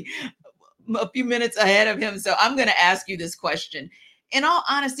probably a few minutes ahead of him. So I'm going to ask you this question. In all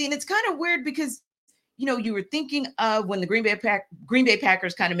honesty, and it's kind of weird because you were thinking of when the Green Bay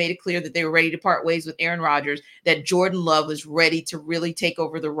Packers kind of made it clear that they were ready to part ways with Aaron Rodgers, that Jordan Love was ready to really take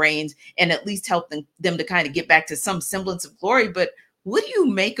over the reins and at least help them to kind of get back to some semblance of glory. But what do you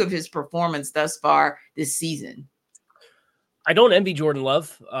make of his performance thus far this season? I don't envy Jordan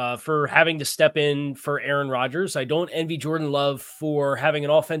Love for having to step in for Aaron Rodgers. I don't envy Jordan Love for having an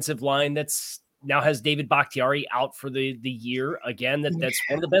offensive line that's now has David Bakhtiari out for the year. Again, that's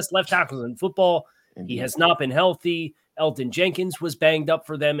one of the best left tackles in football. He has not been healthy. Elton Jenkins was banged up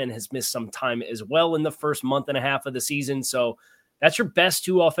for them and has missed some time as well in the first month and a half of the season. So that's your best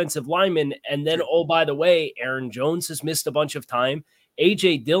 2 offensive linemen. And then, oh, by the way, Aaron Jones has missed a bunch of time.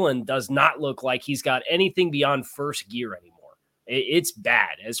 A.J. Dillon does not look like he's got anything beyond first gear anymore. It's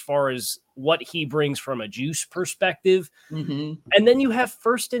bad as far as what he brings from a juice perspective. Mm-hmm. And then you have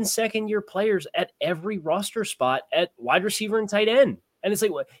first and second year players at every roster spot at wide receiver and tight end. And it's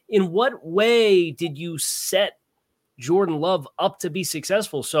like, in what way did you set Jordan Love up to be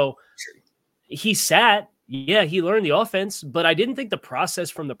successful? So he sat, he learned the offense, but I didn't think the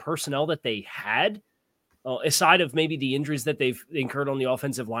process from the personnel that they had, aside of maybe the injuries that they've incurred on the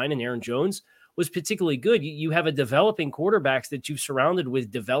offensive line and Aaron Jones, was particularly good. You have a developing quarterbacks that you've surrounded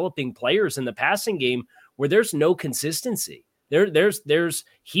with developing players in the passing game where there's no consistency.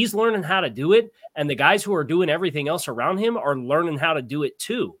 He's learning how to do it, and the guys who are doing everything else around him are learning how to do it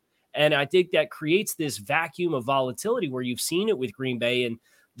too. And I think that creates this vacuum of volatility where you've seen it with Green Bay, and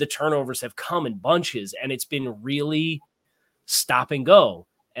the turnovers have come in bunches, and it's been really stop and go.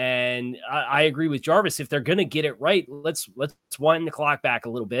 And I agree with Jarvis. If they're going to get it right, let's wind the clock back a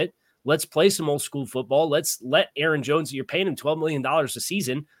little bit. Let's play some old school football. Let's let Aaron Jones, you're paying him $12 million a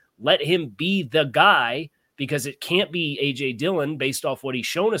season. Let him be the guy, because it can't be A.J. Dillon based off what he's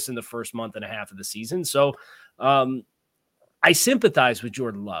shown us in the first month and a half of the season. So I sympathize with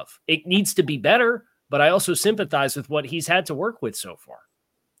Jordan Love. It needs to be better, but I also sympathize with what he's had to work with so far.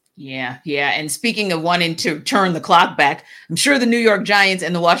 Yeah. And speaking of wanting to turn the clock back, I'm sure the New York Giants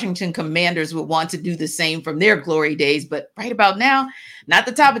and the Washington Commanders would want to do the same from their glory days. But right about now, not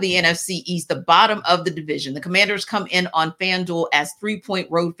the top of the NFC East, the bottom of the division. The Commanders come in on FanDuel as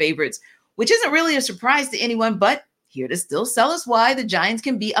 3-point road favorites, which isn't really a surprise to anyone, but here to still sell us why the Giants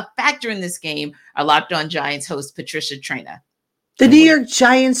can be a factor in this game, our Locked On Giants host, Patricia Traina. The New York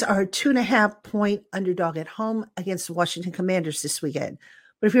Giants are a 2.5-point underdog at home against the Washington Commanders this weekend.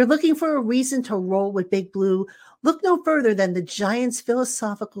 But if you're looking for a reason to roll with Big Blue, look no further than the Giants'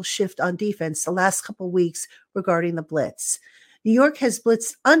 philosophical shift on defense the last couple of weeks regarding the blitz. New York has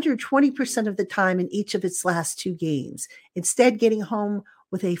blitzed under 20% of the time in each of its last 2 games, instead getting home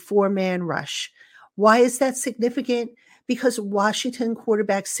with a 4-man rush. Why is that significant? Because Washington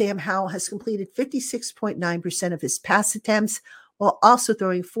quarterback Sam Howell has completed 56.9% of his pass attempts, while also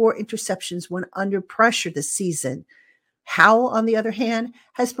throwing 4 interceptions when under pressure this season. Howell, on the other hand,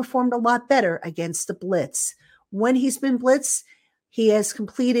 has performed a lot better against the blitz. When he's been blitzed, he has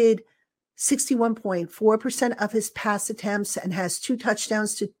completed 61.4% of his pass attempts and has 2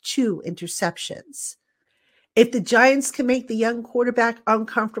 touchdowns to 2 interceptions. If the Giants can make the young quarterback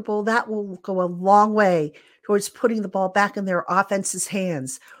uncomfortable, that will go a long way towards putting the ball back in their offense's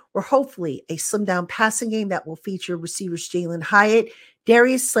hands, or hopefully a slimmed-down passing game that will feature receivers Jalen Hyatt,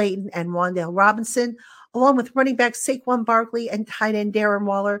 Darius Slayton, and Wan'Dale Robinson, along with running back Saquon Barkley and tight end Darren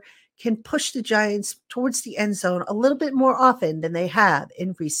Waller, can push the Giants towards the end zone a little bit more often than they have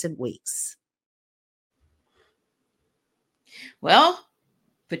in recent weeks. Well,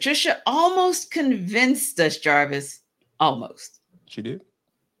 Patricia almost convinced us, Jarvis. Almost. She did.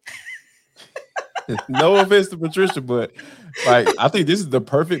 No offense to Patricia, but I think this is the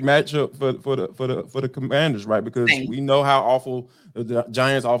perfect matchup for the Commanders, right? Because we know how awful the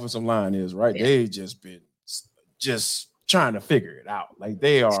Giants' offensive line is, right? Yeah. They just been trying to figure it out. Like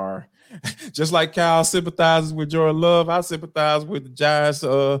they are, just like Kyle sympathizes with Jordan Love, I sympathize with the Giants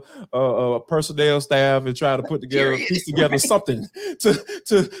personnel staff and try to piece together something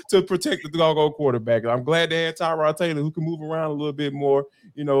to protect the doggone quarterback. I'm glad they had Tyrod Taylor, who can move around a little bit more,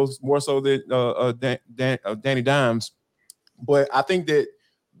 more so than Danny Dimes. But I think that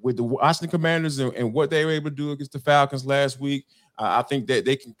with the Washington Commanders and what they were able to do against the Falcons last week, I think that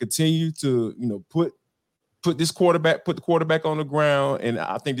they can continue to, put put the quarterback on the ground. And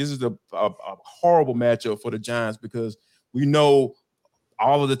I think this is a horrible matchup for the Giants because we know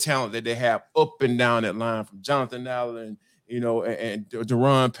all of the talent that they have up and down that line from Jonathan Allen, and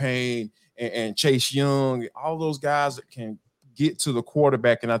Deron Payne and Chase Young, all those guys that can get to the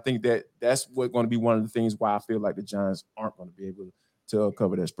quarterback. And I think that's what's going to be one of the things why I feel like the Giants aren't going to be able to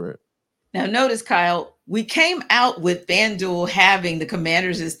cover that spread. Now, notice, Kyle, we came out with FanDuel having the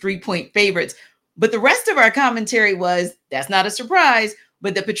Commanders as 3-point favorites, but the rest of our commentary was that's not a surprise,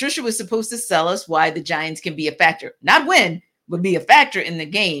 but that Patricia was supposed to sell us why the Giants can be a factor, not win, but be a factor in the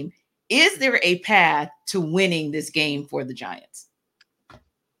game. Is there a path to winning this game for the Giants?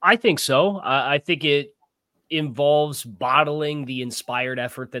 I think so. I think it involves bottling the inspired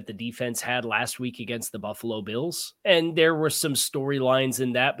effort that the defense had last week against the Buffalo Bills. And there were some storylines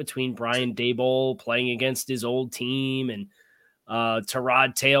in that between Brian Daboll playing against his old team and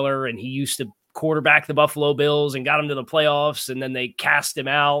Tyrod Taylor, and he used to quarterback the Buffalo Bills and got him to the playoffs, and then they cast him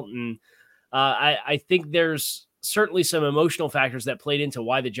out. And I think there's certainly some emotional factors that played into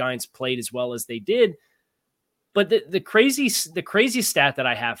why the Giants played as well as they did. But the crazy stat that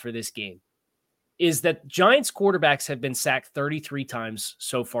I have for this game is that Giants quarterbacks have been sacked 33 times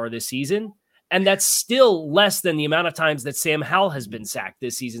so far this season. And that's still less than the amount of times that Sam Howell has been sacked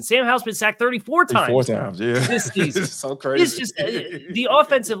this season. Sam Howell's been sacked 34 times. 34 times, yeah. This season. It's so crazy. It's just the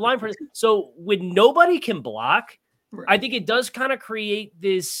offensive line. So when nobody can block, I think it does kind of create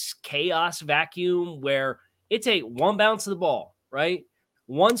this chaos vacuum where it's a one bounce of the ball, right?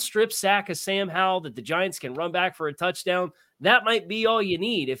 One strip sack of Sam Howell that the Giants can run back for a touchdown. That might be all you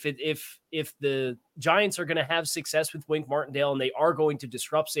need if the Giants are going to have success with Wink Martindale and they are going to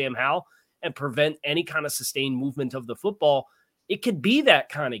disrupt Sam Howell and prevent any kind of sustained movement of the football. It could be that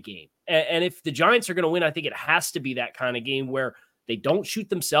kind of game. And if the Giants are going to win, I think it has to be that kind of game where they don't shoot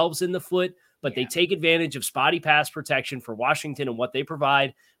themselves in the foot, but they take advantage of spotty pass protection for Washington and what they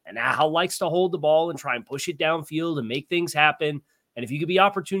provide. And Howell likes to hold the ball and try and push it downfield and make things happen. And if you could be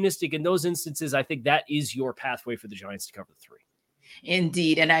opportunistic in those instances, I think that is your pathway for the Giants to cover the 3.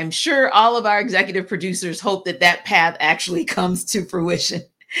 Indeed. And I'm sure all of our executive producers hope that path actually comes to fruition.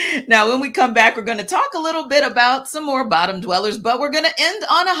 Now, when we come back, we're going to talk a little bit about some more bottom dwellers, but we're going to end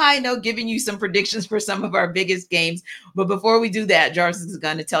on a high note, giving you some predictions for some of our biggest games. But before we do that, Jarvis is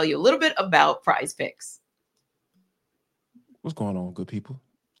going to tell you a little bit about Prize Picks. What's going on, good people?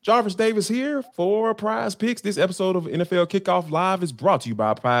 Jarvis Davis here for Prize Picks. This episode of NFL Kickoff Live is brought to you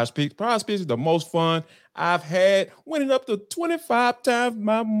by Prize Picks. Prize Picks is the most fun I've had, winning up to 25 times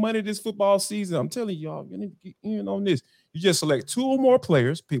my money this football season. I'm telling y'all, you need to get in on this. You just select 2 or more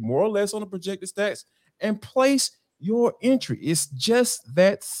players, pick more or less on the projected stats, and place your entry. It's just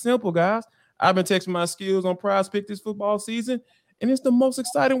that simple, guys. I've been testing my skills on Prize Picks this football season, and it's the most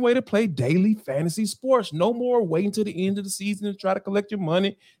exciting way to play daily fantasy sports. No more waiting till the end of the season to try to collect your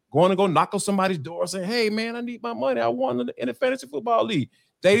money, going to go knock on somebody's door saying, hey, man, I need my money. I won in the fantasy football league.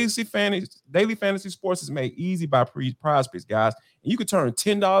 Daily fantasy sports is made easy by Prize Picks, guys. And you can turn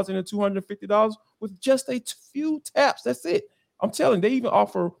 $10 into $250 with just a few taps. That's it. I'm telling you, they even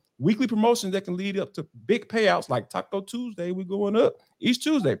offer weekly promotions that can lead up to big payouts like Taco Tuesday. We're going up each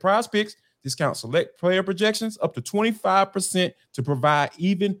Tuesday. Prize Picks discount select player projections up to 25% to provide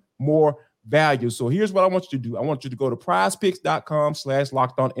even more value. So here's what I want you to do. I want you to go to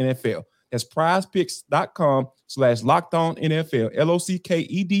prizepicks.com/lockedonnfl. That's prizepicks.com/lockedonnfl.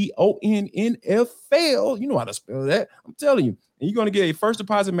 LOCKEDONNFL. You know how to spell that. I'm telling you. And you're going to get a first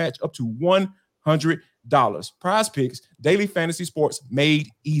deposit match up to $100. Prize Picks, daily fantasy sports made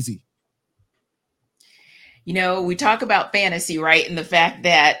easy. You know, we talk about fantasy, right? And the fact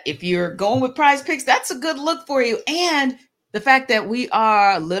that if you're going with Prize Picks, that's a good look for you. And the fact that we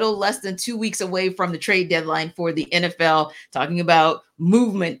are a little less than 2 weeks away from the trade deadline for the NFL, talking about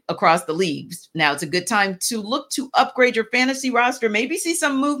movement across the leagues. Now, it's a good time to look to upgrade your fantasy roster, maybe see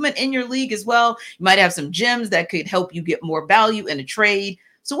some movement in your league as well. You might have some gems that could help you get more value in a trade.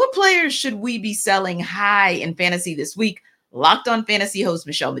 So what players should we be selling high in fantasy this week? Locked On Fantasy host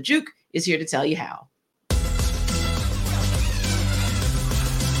Michelle Majuk is here to tell you how.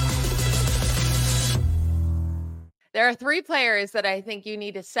 There are 3 players that I think you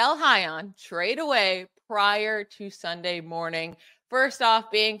need to sell high on, trade away prior to Sunday morning. First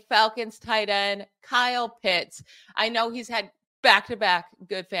off, being Falcons tight end Kyle Pitts. I know he's had back-to-back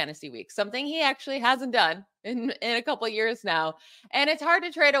good fantasy weeks, something he actually hasn't done in a couple of years now. And it's hard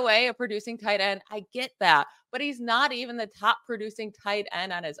to trade away a producing tight end. I get that, but he's not even the top producing tight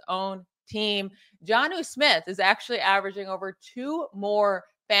end on his own team. Jonnu Smith is actually averaging over 2 more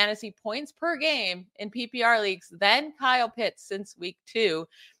fantasy points per game in PPR leagues than Kyle Pitts since week 2.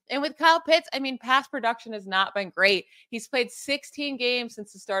 And with Kyle Pitts, I mean, pass production has not been great. He's played 16 games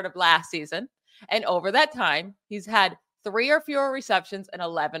since the start of last season. And over that time, he's had 3 or fewer receptions in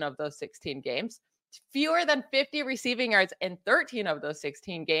 11 of those 16 games, fewer than 50 receiving yards in 13 of those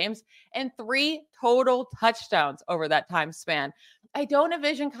 16 games, and 3 total touchdowns over that time span. I don't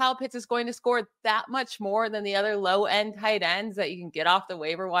envision Kyle Pitts is going to score that much more than the other low-end tight ends that you can get off the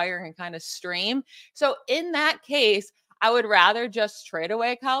waiver wire and kind of stream. So in that case, I would rather just trade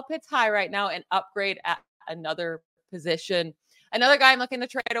away Kyle Pitts high right now and upgrade at another position. Another guy I'm looking to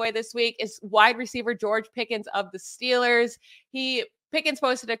trade away this week is wide receiver George Pickens of the Steelers. Pickens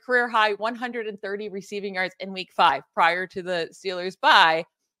posted a career high 130 receiving yards in week 5 prior to the Steelers bye.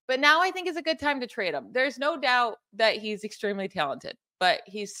 But now I think is a good time to trade him. There's no doubt that he's extremely talented, but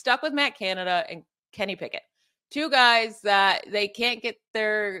he's stuck with Matt Canada and Kenny Pickett. 2 guys that they can't get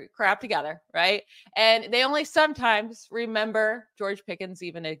their crap together, right? And they only sometimes remember George Pickens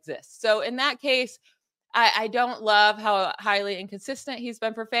even exists. So in that case, I don't love how highly inconsistent he's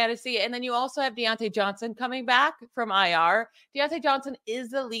been for fantasy. And then you also have Deontay Johnson coming back from IR. Deontay Johnson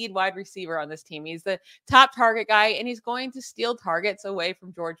is the lead wide receiver on this team. He's the top target guy, and he's going to steal targets away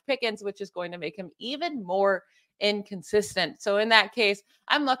from George Pickens, which is going to make him even more inconsistent. So in that case,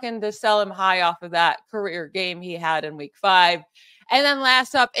 I'm looking to sell him high off of that career game he had in week 5. And then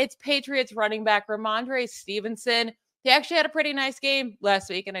last up, it's Patriots running back Ramondre Stevenson. He actually had a pretty nice game last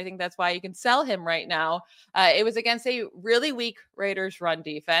week, and I think that's why you can sell him right now. It was against a really weak Raiders run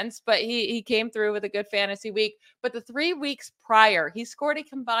defense, but he came through with a good fantasy week. But the 3 weeks prior, he scored a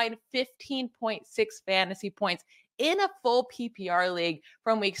combined 15.6 fantasy points in a full PPR league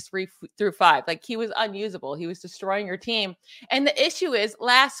from weeks 3 through 5. Like, he was unusable. He was destroying your team. And the issue is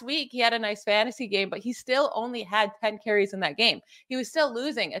last week he had a nice fantasy game, but he still only had 10 carries in that game. He was still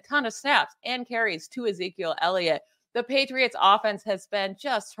losing a ton of snaps and carries to Ezekiel Elliott. The Patriots offense has been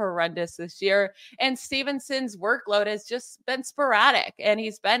just horrendous this year, and Stevenson's workload has just been sporadic, and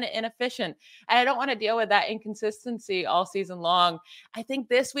he's been inefficient. And I don't want to deal with that inconsistency all season long. I think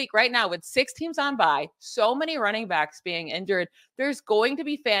this week right now, with 6 teams on bye, so many running backs being injured, there's going to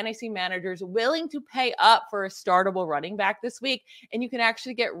be fantasy managers willing to pay up for a startable running back this week, and you can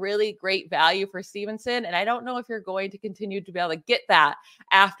actually get really great value for Stevenson. And I don't know if you're going to continue to be able to get that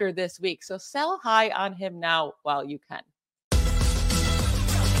after this week. So sell high on him now while you can.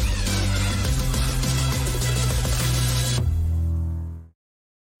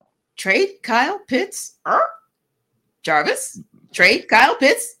 Trade Kyle Pitts. Jarvis, trade Kyle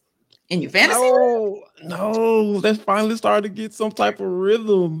Pitts in your fantasy. No, that's finally starting to get some type of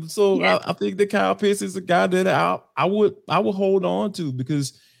rhythm. So yeah. I think that Kyle Pitts is a guy that I would hold on to,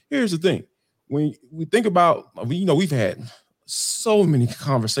 because here's the thing. When we think about, we've had so many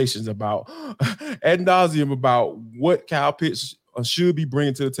conversations about ad nauseum about what Kyle Pitts should be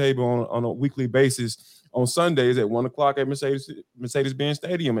bringing to the table on a weekly basis on Sundays at 1:00 at Mercedes-Benz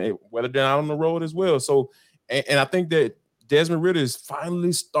Stadium, and whether they're out on the road as well. So, and I think that Desmond Ridder is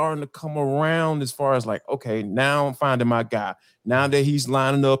finally starting to come around as far as like, okay, now I'm finding my guy. Now that he's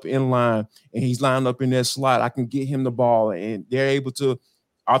lining up in line and he's lining up in that slot, I can get him the ball, and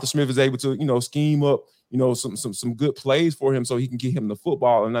Arthur Smith is able to, scheme up, some good plays for him so he can get him the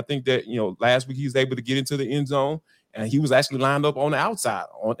football. And I think that, last week he was able to get into the end zone, and he was actually lined up on the outside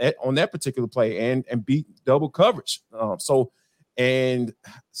on that particular play and beat double coverage. So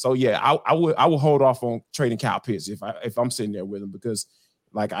yeah, I would hold off on trading Kyle Pitts if I'm sitting there with him, because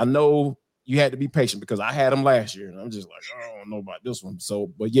like, I know you had to be patient because I had him last year and I'm just like, I don't know about this one.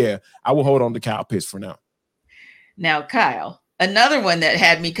 So, but yeah, I will hold on to Kyle Pitts for now. Now, Kyle, another one that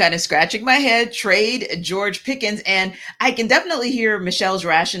had me kind of scratching my head, trade George Pickens. And I can definitely hear Michelle's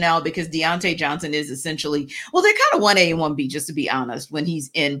rationale, because Deontay Johnson is essentially, well, they're kind of 1A and 1B, just to be honest, when he's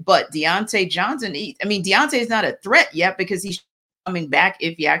in. But Deontay Johnson, Deontay is not a threat yet because he's coming back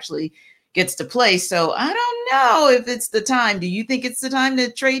if he actually gets to play. So I don't know if it's the time. Do you think it's the time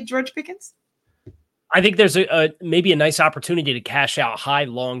to trade George Pickens? I think there's maybe a nice opportunity to cash out high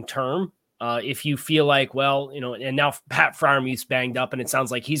long term. If you feel like, well, and now Pat Freiermuth's banged up and it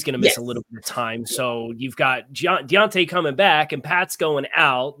sounds like he's going to miss a little bit of time. So you've got Deontay coming back and Pat's going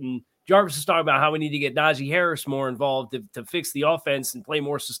out, and Jarvis is talking about how we need to get Najee Harris more involved to fix the offense and play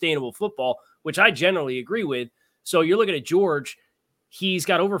more sustainable football, which I generally agree with. So you're looking at George. He's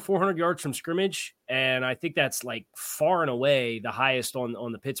got over 400 yards from scrimmage, and I think that's like far and away the highest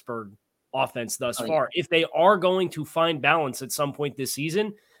on the Pittsburgh offense thus far. If they are going to find balance at some point this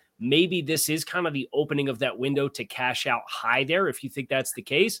season, maybe this is kind of the opening of that window to cash out high there, if you think that's the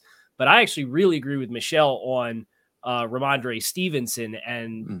case. But I actually really agree with Michelle on Ramondre Stevenson.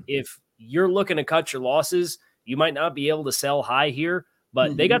 And if you're looking to cut your losses, you might not be able to sell high here.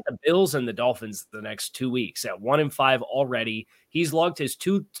 But they got the Bills and the Dolphins the next 2 weeks at 1-5 already. He's logged his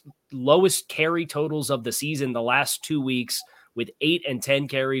 2 lowest carry totals of the season the last 2 weeks with 8 and 10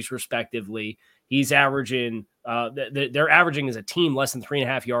 carries respectively. He's averaging they're averaging as a team less than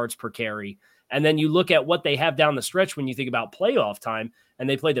 3.5 yards per carry. And then you look at what they have down the stretch when you think about playoff time, and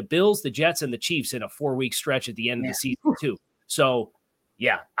they play the Bills, the Jets, and the Chiefs in a 4-week stretch at the end of the season too. So,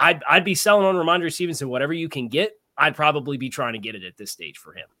 yeah, I'd be selling on Ramondre Stevenson whatever you can get. I'd probably be trying to get it at this stage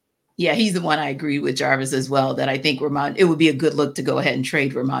for him. Yeah, he's the one I agree with Jarvis as well, that I think it would be a good look to go ahead and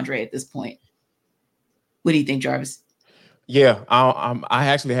trade Ramondre at this point. What do you think, Jarvis? Yeah, I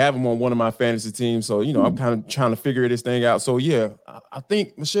actually have him on one of my fantasy teams. So, I'm kind of trying to figure this thing out. So, yeah, I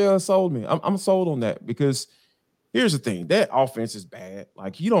think Michelle sold me. I'm sold on that because here's the thing. That offense is bad.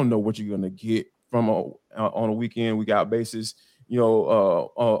 Like, you don't know what you're going to get from on a week-in, week-out basis.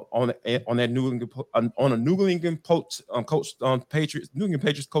 On a New England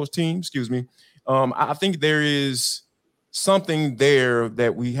Patriots coach team. Excuse me. I think there is something there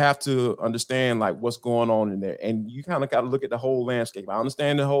that we have to understand, like what's going on in there, and you kind of got to look at the whole landscape. I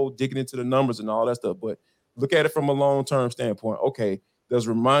understand the whole digging into the numbers and all that stuff, but look at it from a long-term standpoint. Okay, does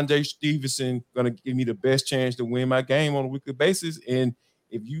Ramondre Stevenson going to give me the best chance to win my game on a weekly basis? And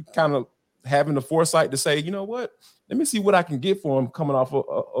if you kind of having the foresight to say, you know what, let me see what I can get for him coming off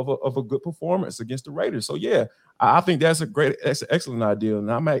of a good performance against the Raiders. So, yeah, I think that's an excellent idea.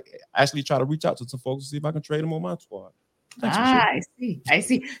 And I might actually try to reach out to some folks to see if I can trade him on my squad. I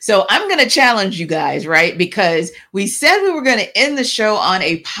see. So I'm going to challenge you guys, right? Because we said we were going to end the show on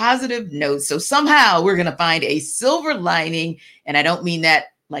a positive note. So somehow we're going to find a silver lining. And I don't mean that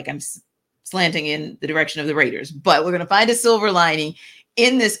like I'm slanting in the direction of the Raiders, but we're going to find a silver lining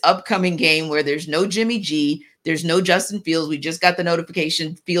in this upcoming game where there's no Jimmy G, there's no Justin Fields. We just got the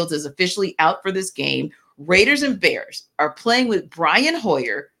notification Fields is officially out for this game. Raiders and Bears are playing with Brian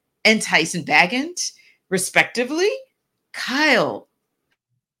Hoyer and Tyson Bagent, respectively. Kyle,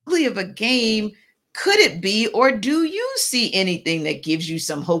 of a game could it be, or do you see anything that gives you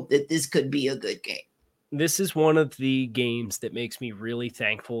some hope that this could be a good game? This is one of the games that makes me really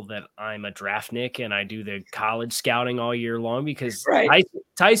thankful that I'm a draftnik and I do the college scouting all year long, because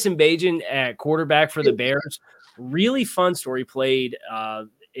Tyson Bagent at quarterback for the Bears, really fun story, played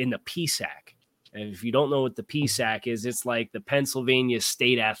in the PSAC. And if you don't know what the PSAC is, it's like the Pennsylvania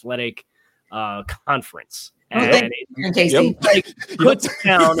State Athletic Conference. And it like puts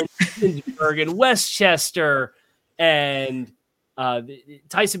down in Pittsburgh and Westchester, and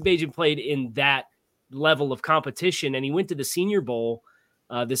Tyson Bagent played in that level of competition, and he went to the Senior Bowl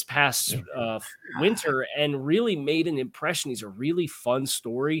this past winter and really made an impression. He's a really fun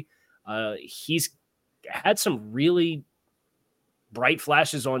story. He's had some really bright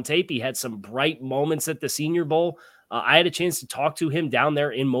flashes on tape. He had some bright moments at the Senior Bowl. I had a chance to talk to him down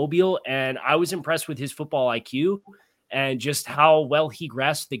there in Mobile, and I was impressed with his football IQ and just how well he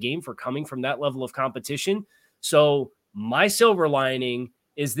grasped the game for coming from that level of competition. So my silver lining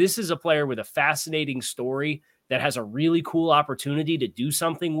is this is a player with a fascinating story that has a really cool opportunity to do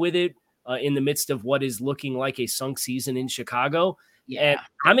something with it in the midst of what is looking like a sunk season in Chicago. Yeah. And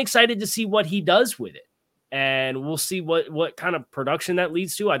I'm excited to see what he does with it. And we'll see what kind of production that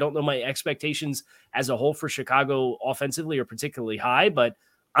leads to. I don't know, my expectations as a whole for Chicago offensively are particularly high, but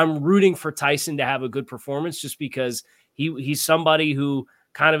I'm rooting for Tyson to have a good performance just because he's somebody who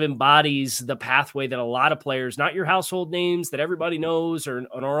kind of embodies the pathway that a lot of players, not your household names that everybody knows or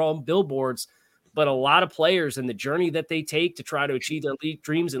on our own billboards, but a lot of players and the journey that they take to try to achieve their league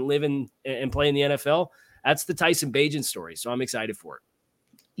dreams and live in and play in the NFL. That's the Tyson Bagent story. So I'm excited for it.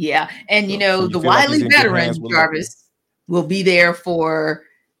 Yeah. And, so the wily veteran, Jarvis, will be there for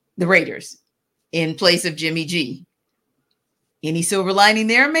the Raiders in place of Jimmy G. Any silver lining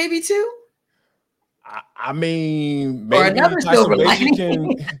there, maybe too? I mean, maybe or another silver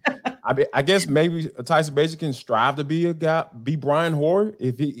lining. I guess maybe Tyson Bagent can strive to be a guy, be Brian Hoyer.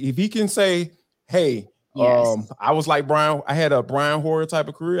 If he can say, hey, I was like Brian, I had a Brian Hoyer type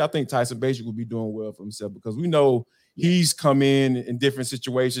of career, I think Tyson Bagent will be doing well for himself, because we know he's come in different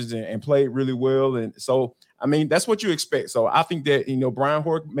situations and played really well. And so, I mean, that's what you expect. So I think that, Brian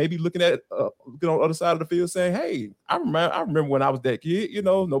Hoyer maybe looking at looking on the other side of the field saying, hey, I remember when I was that kid,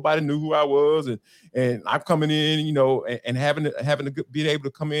 nobody knew who I was. And I'm coming in, and having to be able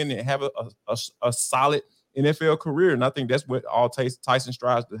to come in and have a solid NFL career. And I think that's what all Tyson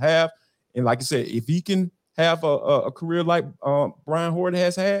strives to have. And like I said, if he can have a career like Brian Hoyer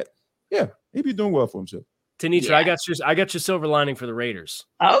has had, he'd be doing well for himself. Tanitra, I got your silver lining for the Raiders.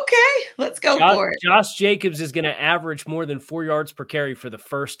 Okay, let's go for it. Josh Jacobs is going to average more than 4 yards per carry for the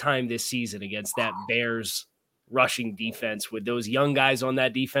first time this season against that Bears rushing defense with those young guys on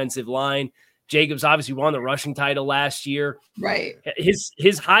that defensive line. Jacobs obviously won the rushing title last year. Right.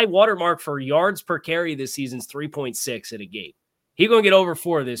 His high watermark for yards per carry this season is 3.6 at a game. He's going to get over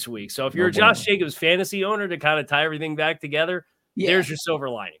 4 this week. So if you're a Josh Jacobs fantasy owner to kind of tie everything back together, there's your silver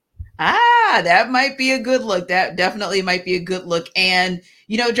lining. That might be a good look. That definitely might be a good look. And,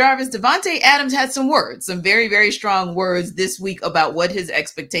 Jarvis, Devontae Adams had some words, some very, very strong words this week about what his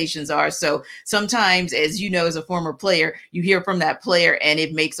expectations are. So sometimes, as you know, as a former player, you hear from that player and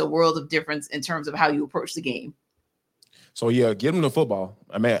it makes a world of difference in terms of how you approach the game. So, yeah, give him the football.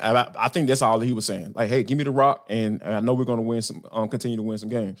 I mean, I think that's all he was saying. Like, hey, give me the rock, and I know we're going to win some, continue to win some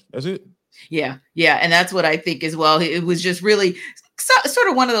games. That's it. Yeah. And that's what I think as well. It was just really sort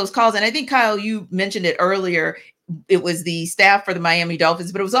of one of those calls. And I think, Kyle, you mentioned it earlier. It was the staff for the Miami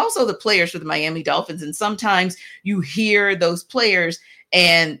Dolphins, but it was also the players for the Miami Dolphins. And sometimes you hear those players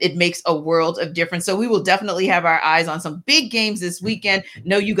and it makes a world of difference. So we will definitely have our eyes on some big games this weekend.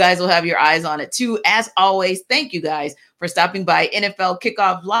 Know you guys will have your eyes on it too. As always, thank you guys for stopping by NFL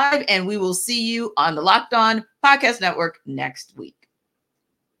Kickoff Live, and we will see you on the Locked On Podcast Network next week.